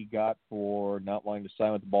flack that he got for not wanting to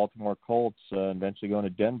sign with the Baltimore Colts and eventually going to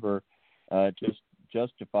Denver just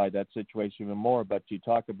justified that situation even more. But you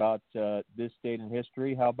talk about this date in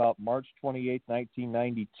history. How about March 28,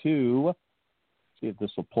 1992? See if this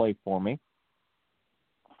will play for me.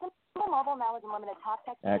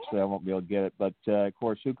 Actually, I won't be able to get it. But, of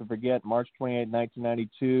course, who can forget March 28,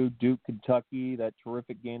 1992, Duke, Kentucky, that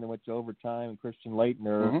terrific game that went to overtime, and Christian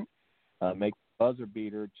Laettner make the buzzer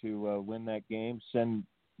beater to win that game, send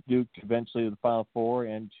Duke eventually to the Final Four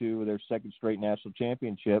and to their second straight national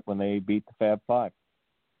championship when they beat the Fab Five.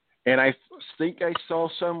 And I think I saw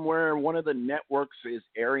somewhere one of the networks is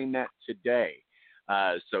airing that today.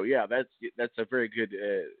 So yeah, that's a very good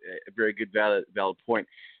valid point.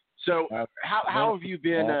 So how have you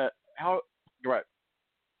been? Right.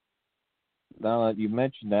 Now that you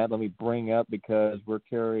mentioned that, let me bring up, because we're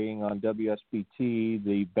carrying on WSBT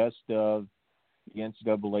the best of the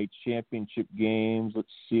NCAA championship games. Let's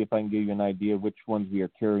see if I can give you an idea of which ones we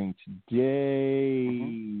are carrying today.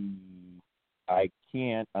 I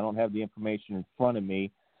can't. I don't have the information in front of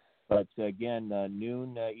me. But, again,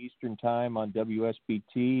 noon Eastern time on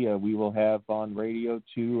WSBT, we will have on radio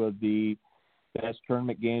 2 of the best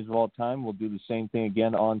tournament games of all time. We'll do the same thing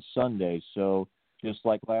again on Sunday. So just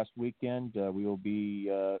like last weekend, we will be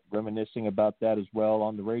reminiscing about that as well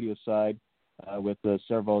on the radio side with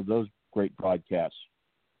several of those great broadcasts.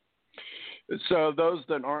 So those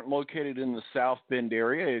that aren't located in the South Bend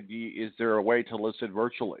area, is there a way to listen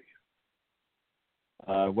virtually?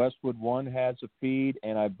 Westwood One has a feed,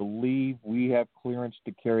 and I believe we have clearance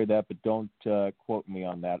to carry that, but don't quote me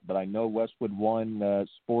on that. But I know Westwood One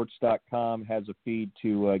Sports.com has a feed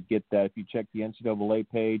to get that. If you check the NCAA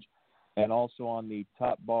page, and also on the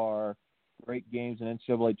top bar, great games in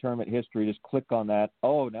NCAA tournament history, just click on that.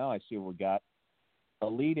 Oh, now I see what we got.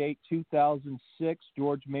 Elite Eight 2006,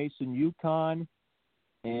 George Mason, UConn.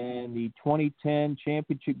 And the 2010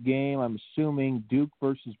 championship game, I'm assuming Duke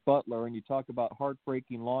versus Butler. And you talk about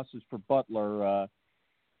heartbreaking losses for Butler.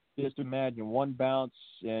 Just imagine one bounce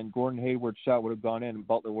and Gordon Hayward's shot would have gone in, and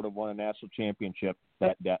Butler would have won a national championship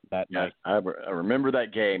that night. I remember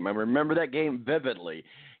that game. I remember that game vividly,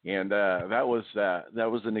 and that was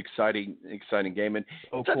an exciting game. And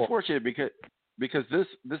it's unfortunate because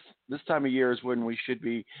this time of year is when we should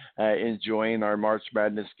be enjoying our March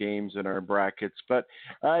Madness games and our brackets. But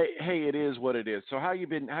hey, it is what it is. So how you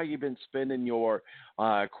been spending your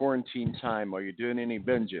quarantine time? Are you doing any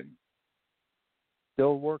binging?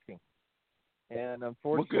 Still working, and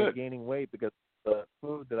unfortunately gaining weight because the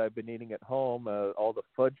food that I've been eating at home, all the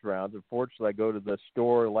fudge rounds. Unfortunately, I go to the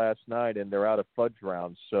store last night and they're out of fudge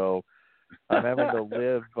rounds, so I'm having to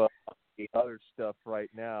live the other stuff right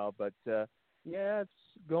now. But yeah, it's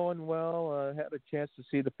going well. Had a chance to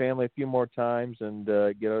see the family a few more times and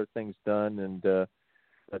get other things done. And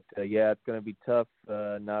but yeah, it's going to be tough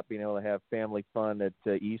not being able to have family fun at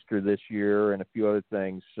Easter this year and a few other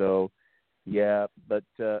things. So yeah, but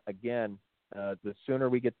again, the sooner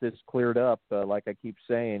we get this cleared up, like I keep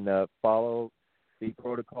saying, follow the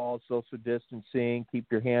protocol, social distancing, keep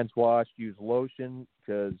your hands washed, use lotion,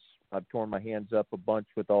 because I've torn my hands up a bunch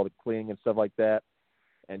with all the cleaning and stuff like that,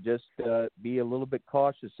 and just be a little bit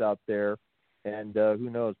cautious out there. And who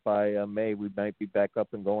knows, by May we might be back up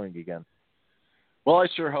and going again. Well, I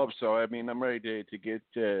sure hope so. I mean, I'm ready to get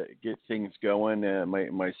things going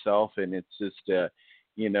myself, and it's just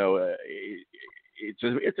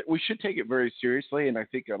we should take it very seriously, and I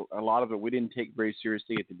think a lot of it we didn't take very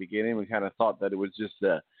seriously at the beginning. We kind of thought that it was just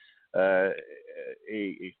a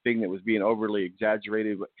thing that was being overly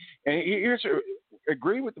exaggerated. And here's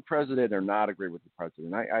agree with the president or not agree with the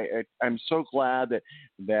president. I'm so glad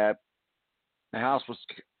that the House was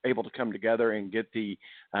able to come together and get the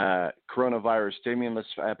coronavirus stimulus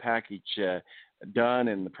package done,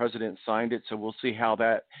 and the president signed it. So we'll see how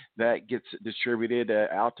that gets distributed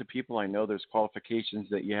out to people. I know there's qualifications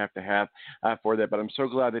that you have to have for that, but I'm so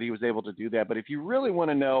glad that he was able to do that. But if you really want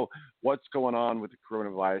to know what's going on with the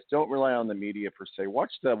coronavirus, don't rely on the media per se.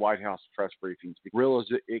 Watch the White House press briefings. Be real as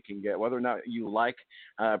it can get. Whether or not you like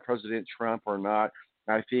President Trump or not,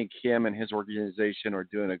 I think him and his organization are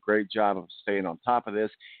doing a great job of staying on top of this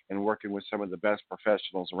and working with some of the best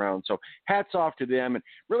professionals around. So hats off to them, and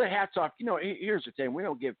really hats off. Here's the thing. We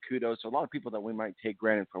don't give kudos to a lot of people that we might take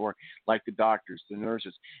granted for, like the doctors, the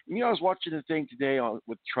nurses. I was watching the thing today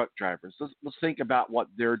with truck drivers. Let's think about what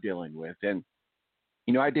they're dealing with. And,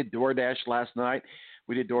 I did DoorDash last night.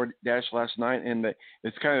 We did DoorDash last night, and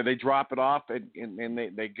it's kind of they drop it off and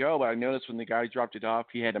they go. But I noticed when the guy dropped it off,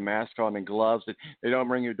 he had a mask on and gloves. And they don't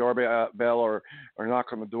ring your doorbell or knock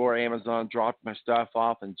on the door. Amazon dropped my stuff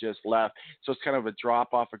off and just left. So it's kind of a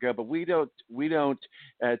drop off or go. But we don't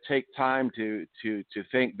take time to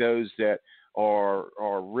thank those that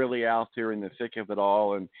are really out there in the thick of it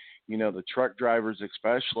all. And the truck drivers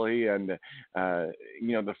especially, and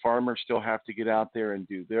the farmers still have to get out there and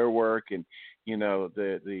do their work, and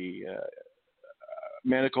the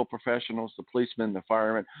medical professionals, the policemen, the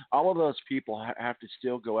firemen, all of those people have to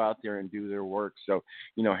still go out there and do their work. So,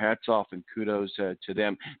 hats off and kudos to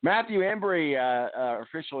them. Matthew Embury,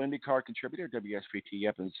 official IndyCar contributor, WSBT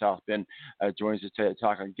up in South Bend, joins us to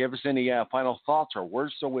talk. Give us any final thoughts or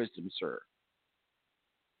words of wisdom, sir.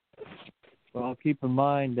 Well, keep in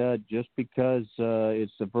mind, just because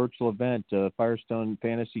it's a virtual event, Firestone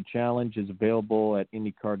Fantasy Challenge is available at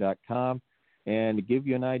IndyCar.com. And to give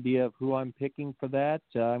you an idea of who I'm picking for that,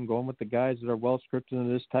 I'm going with the guys that are well scripted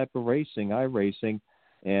in this type of racing, iRacing.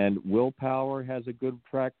 And Will Power has a good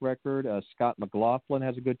track record. Scott McLaughlin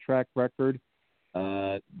has a good track record.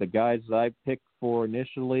 The guys that I picked for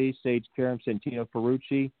initially, Sage Karam, Santino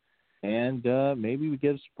Ferrucci. And maybe we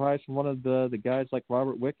get a surprise from one of the guys like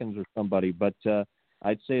Robert Wickens or somebody. But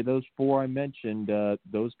I'd say those four I mentioned,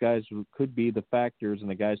 those guys could be the factors and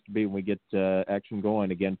the guys to be when we get action going.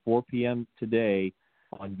 Again, 4 p.m. today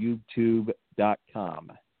on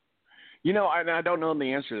YouTube.com. I don't know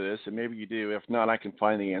the answer to this, and maybe you do. If not, I can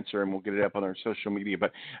find the answer, and we'll get it up on our social media.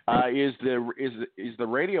 But is the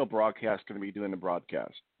radio broadcast going to be doing the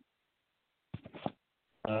broadcast?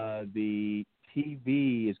 The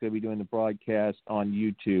TV is going to be doing the broadcast on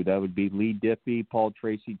YouTube. That would be Lee Diffie, Paul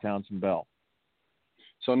Tracy, Townsend Bell.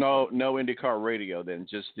 So no IndyCar radio then,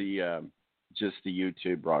 just the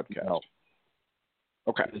YouTube broadcast. No.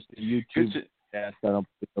 Okay. Just the YouTube broadcast. I don't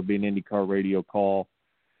think there'll be an IndyCar radio call.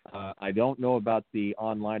 I don't know about the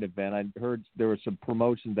online event. I heard there was some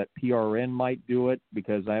promotion that PRN might do it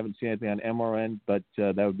because I haven't seen anything on MRN, but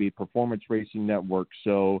that would be Performance Racing Network.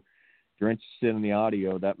 So if you're interested in the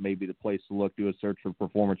audio, that may be the place to look. Do a search for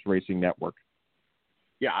Performance Racing Network.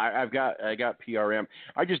 Yeah, I got PRM.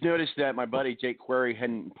 I just noticed that my buddy Jake Query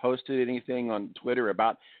hadn't posted anything on Twitter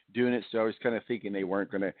about doing it, so I was kind of thinking they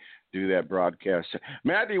weren't going to do that broadcast.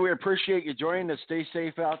 Matthew, we appreciate you joining us. Stay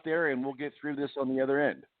safe out there, and we'll get through this on the other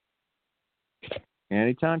end.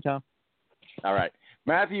 Anytime, Tom. All right.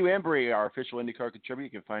 Matthew Embury, our official IndyCar contributor. You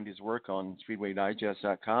can find his work on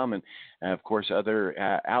SpeedwayDigest.com and, of course, other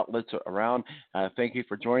outlets around. Thank you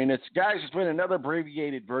for joining us. Guys, it's been another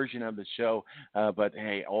abbreviated version of the show, but,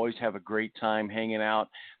 hey, always have a great time hanging out.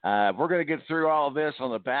 We're going to get through all of this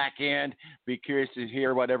on the back end. Be curious to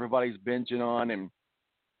hear what everybody's binging on. And,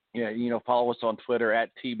 follow us on Twitter at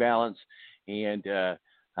TBalance and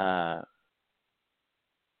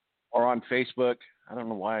or on Facebook. I don't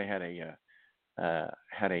know why I had a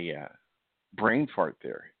brain fart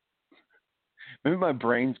there. Maybe my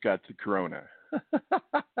brain's got the corona.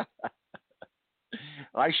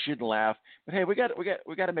 I shouldn't laugh, but hey, we got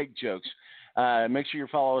to make jokes. Make sure you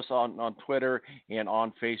follow us on Twitter and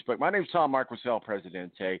on Facebook. My name's Tom Marquis,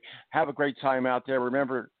 Presidente. Have a great time out there.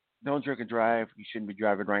 Remember, don't drink and drive. You shouldn't be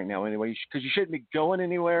driving right now anyway, because you shouldn't be going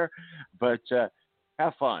anywhere. But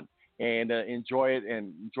have fun and enjoy it,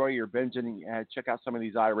 and enjoy your binging. Check out some of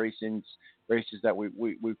these races that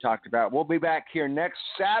we've talked about. We'll be back here next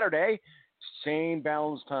Saturday. Same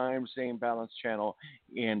balance time, same balance channel,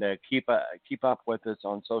 and keep up with us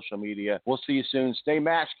on social media. We'll see you soon. Stay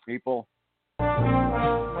masked, people.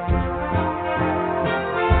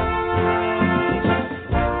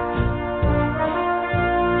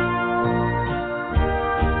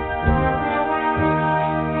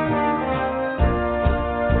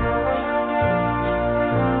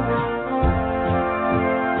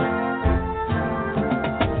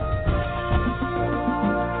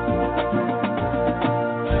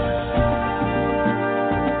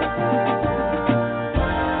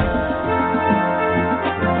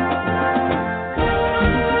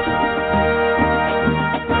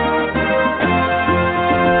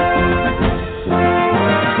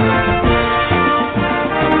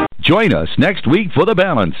 Join us next week for The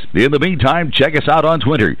Balance. In the meantime, check us out on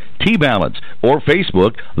Twitter, T-Balance, or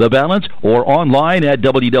Facebook, The Balance, or online at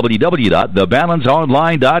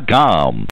www.thebalanceonline.com.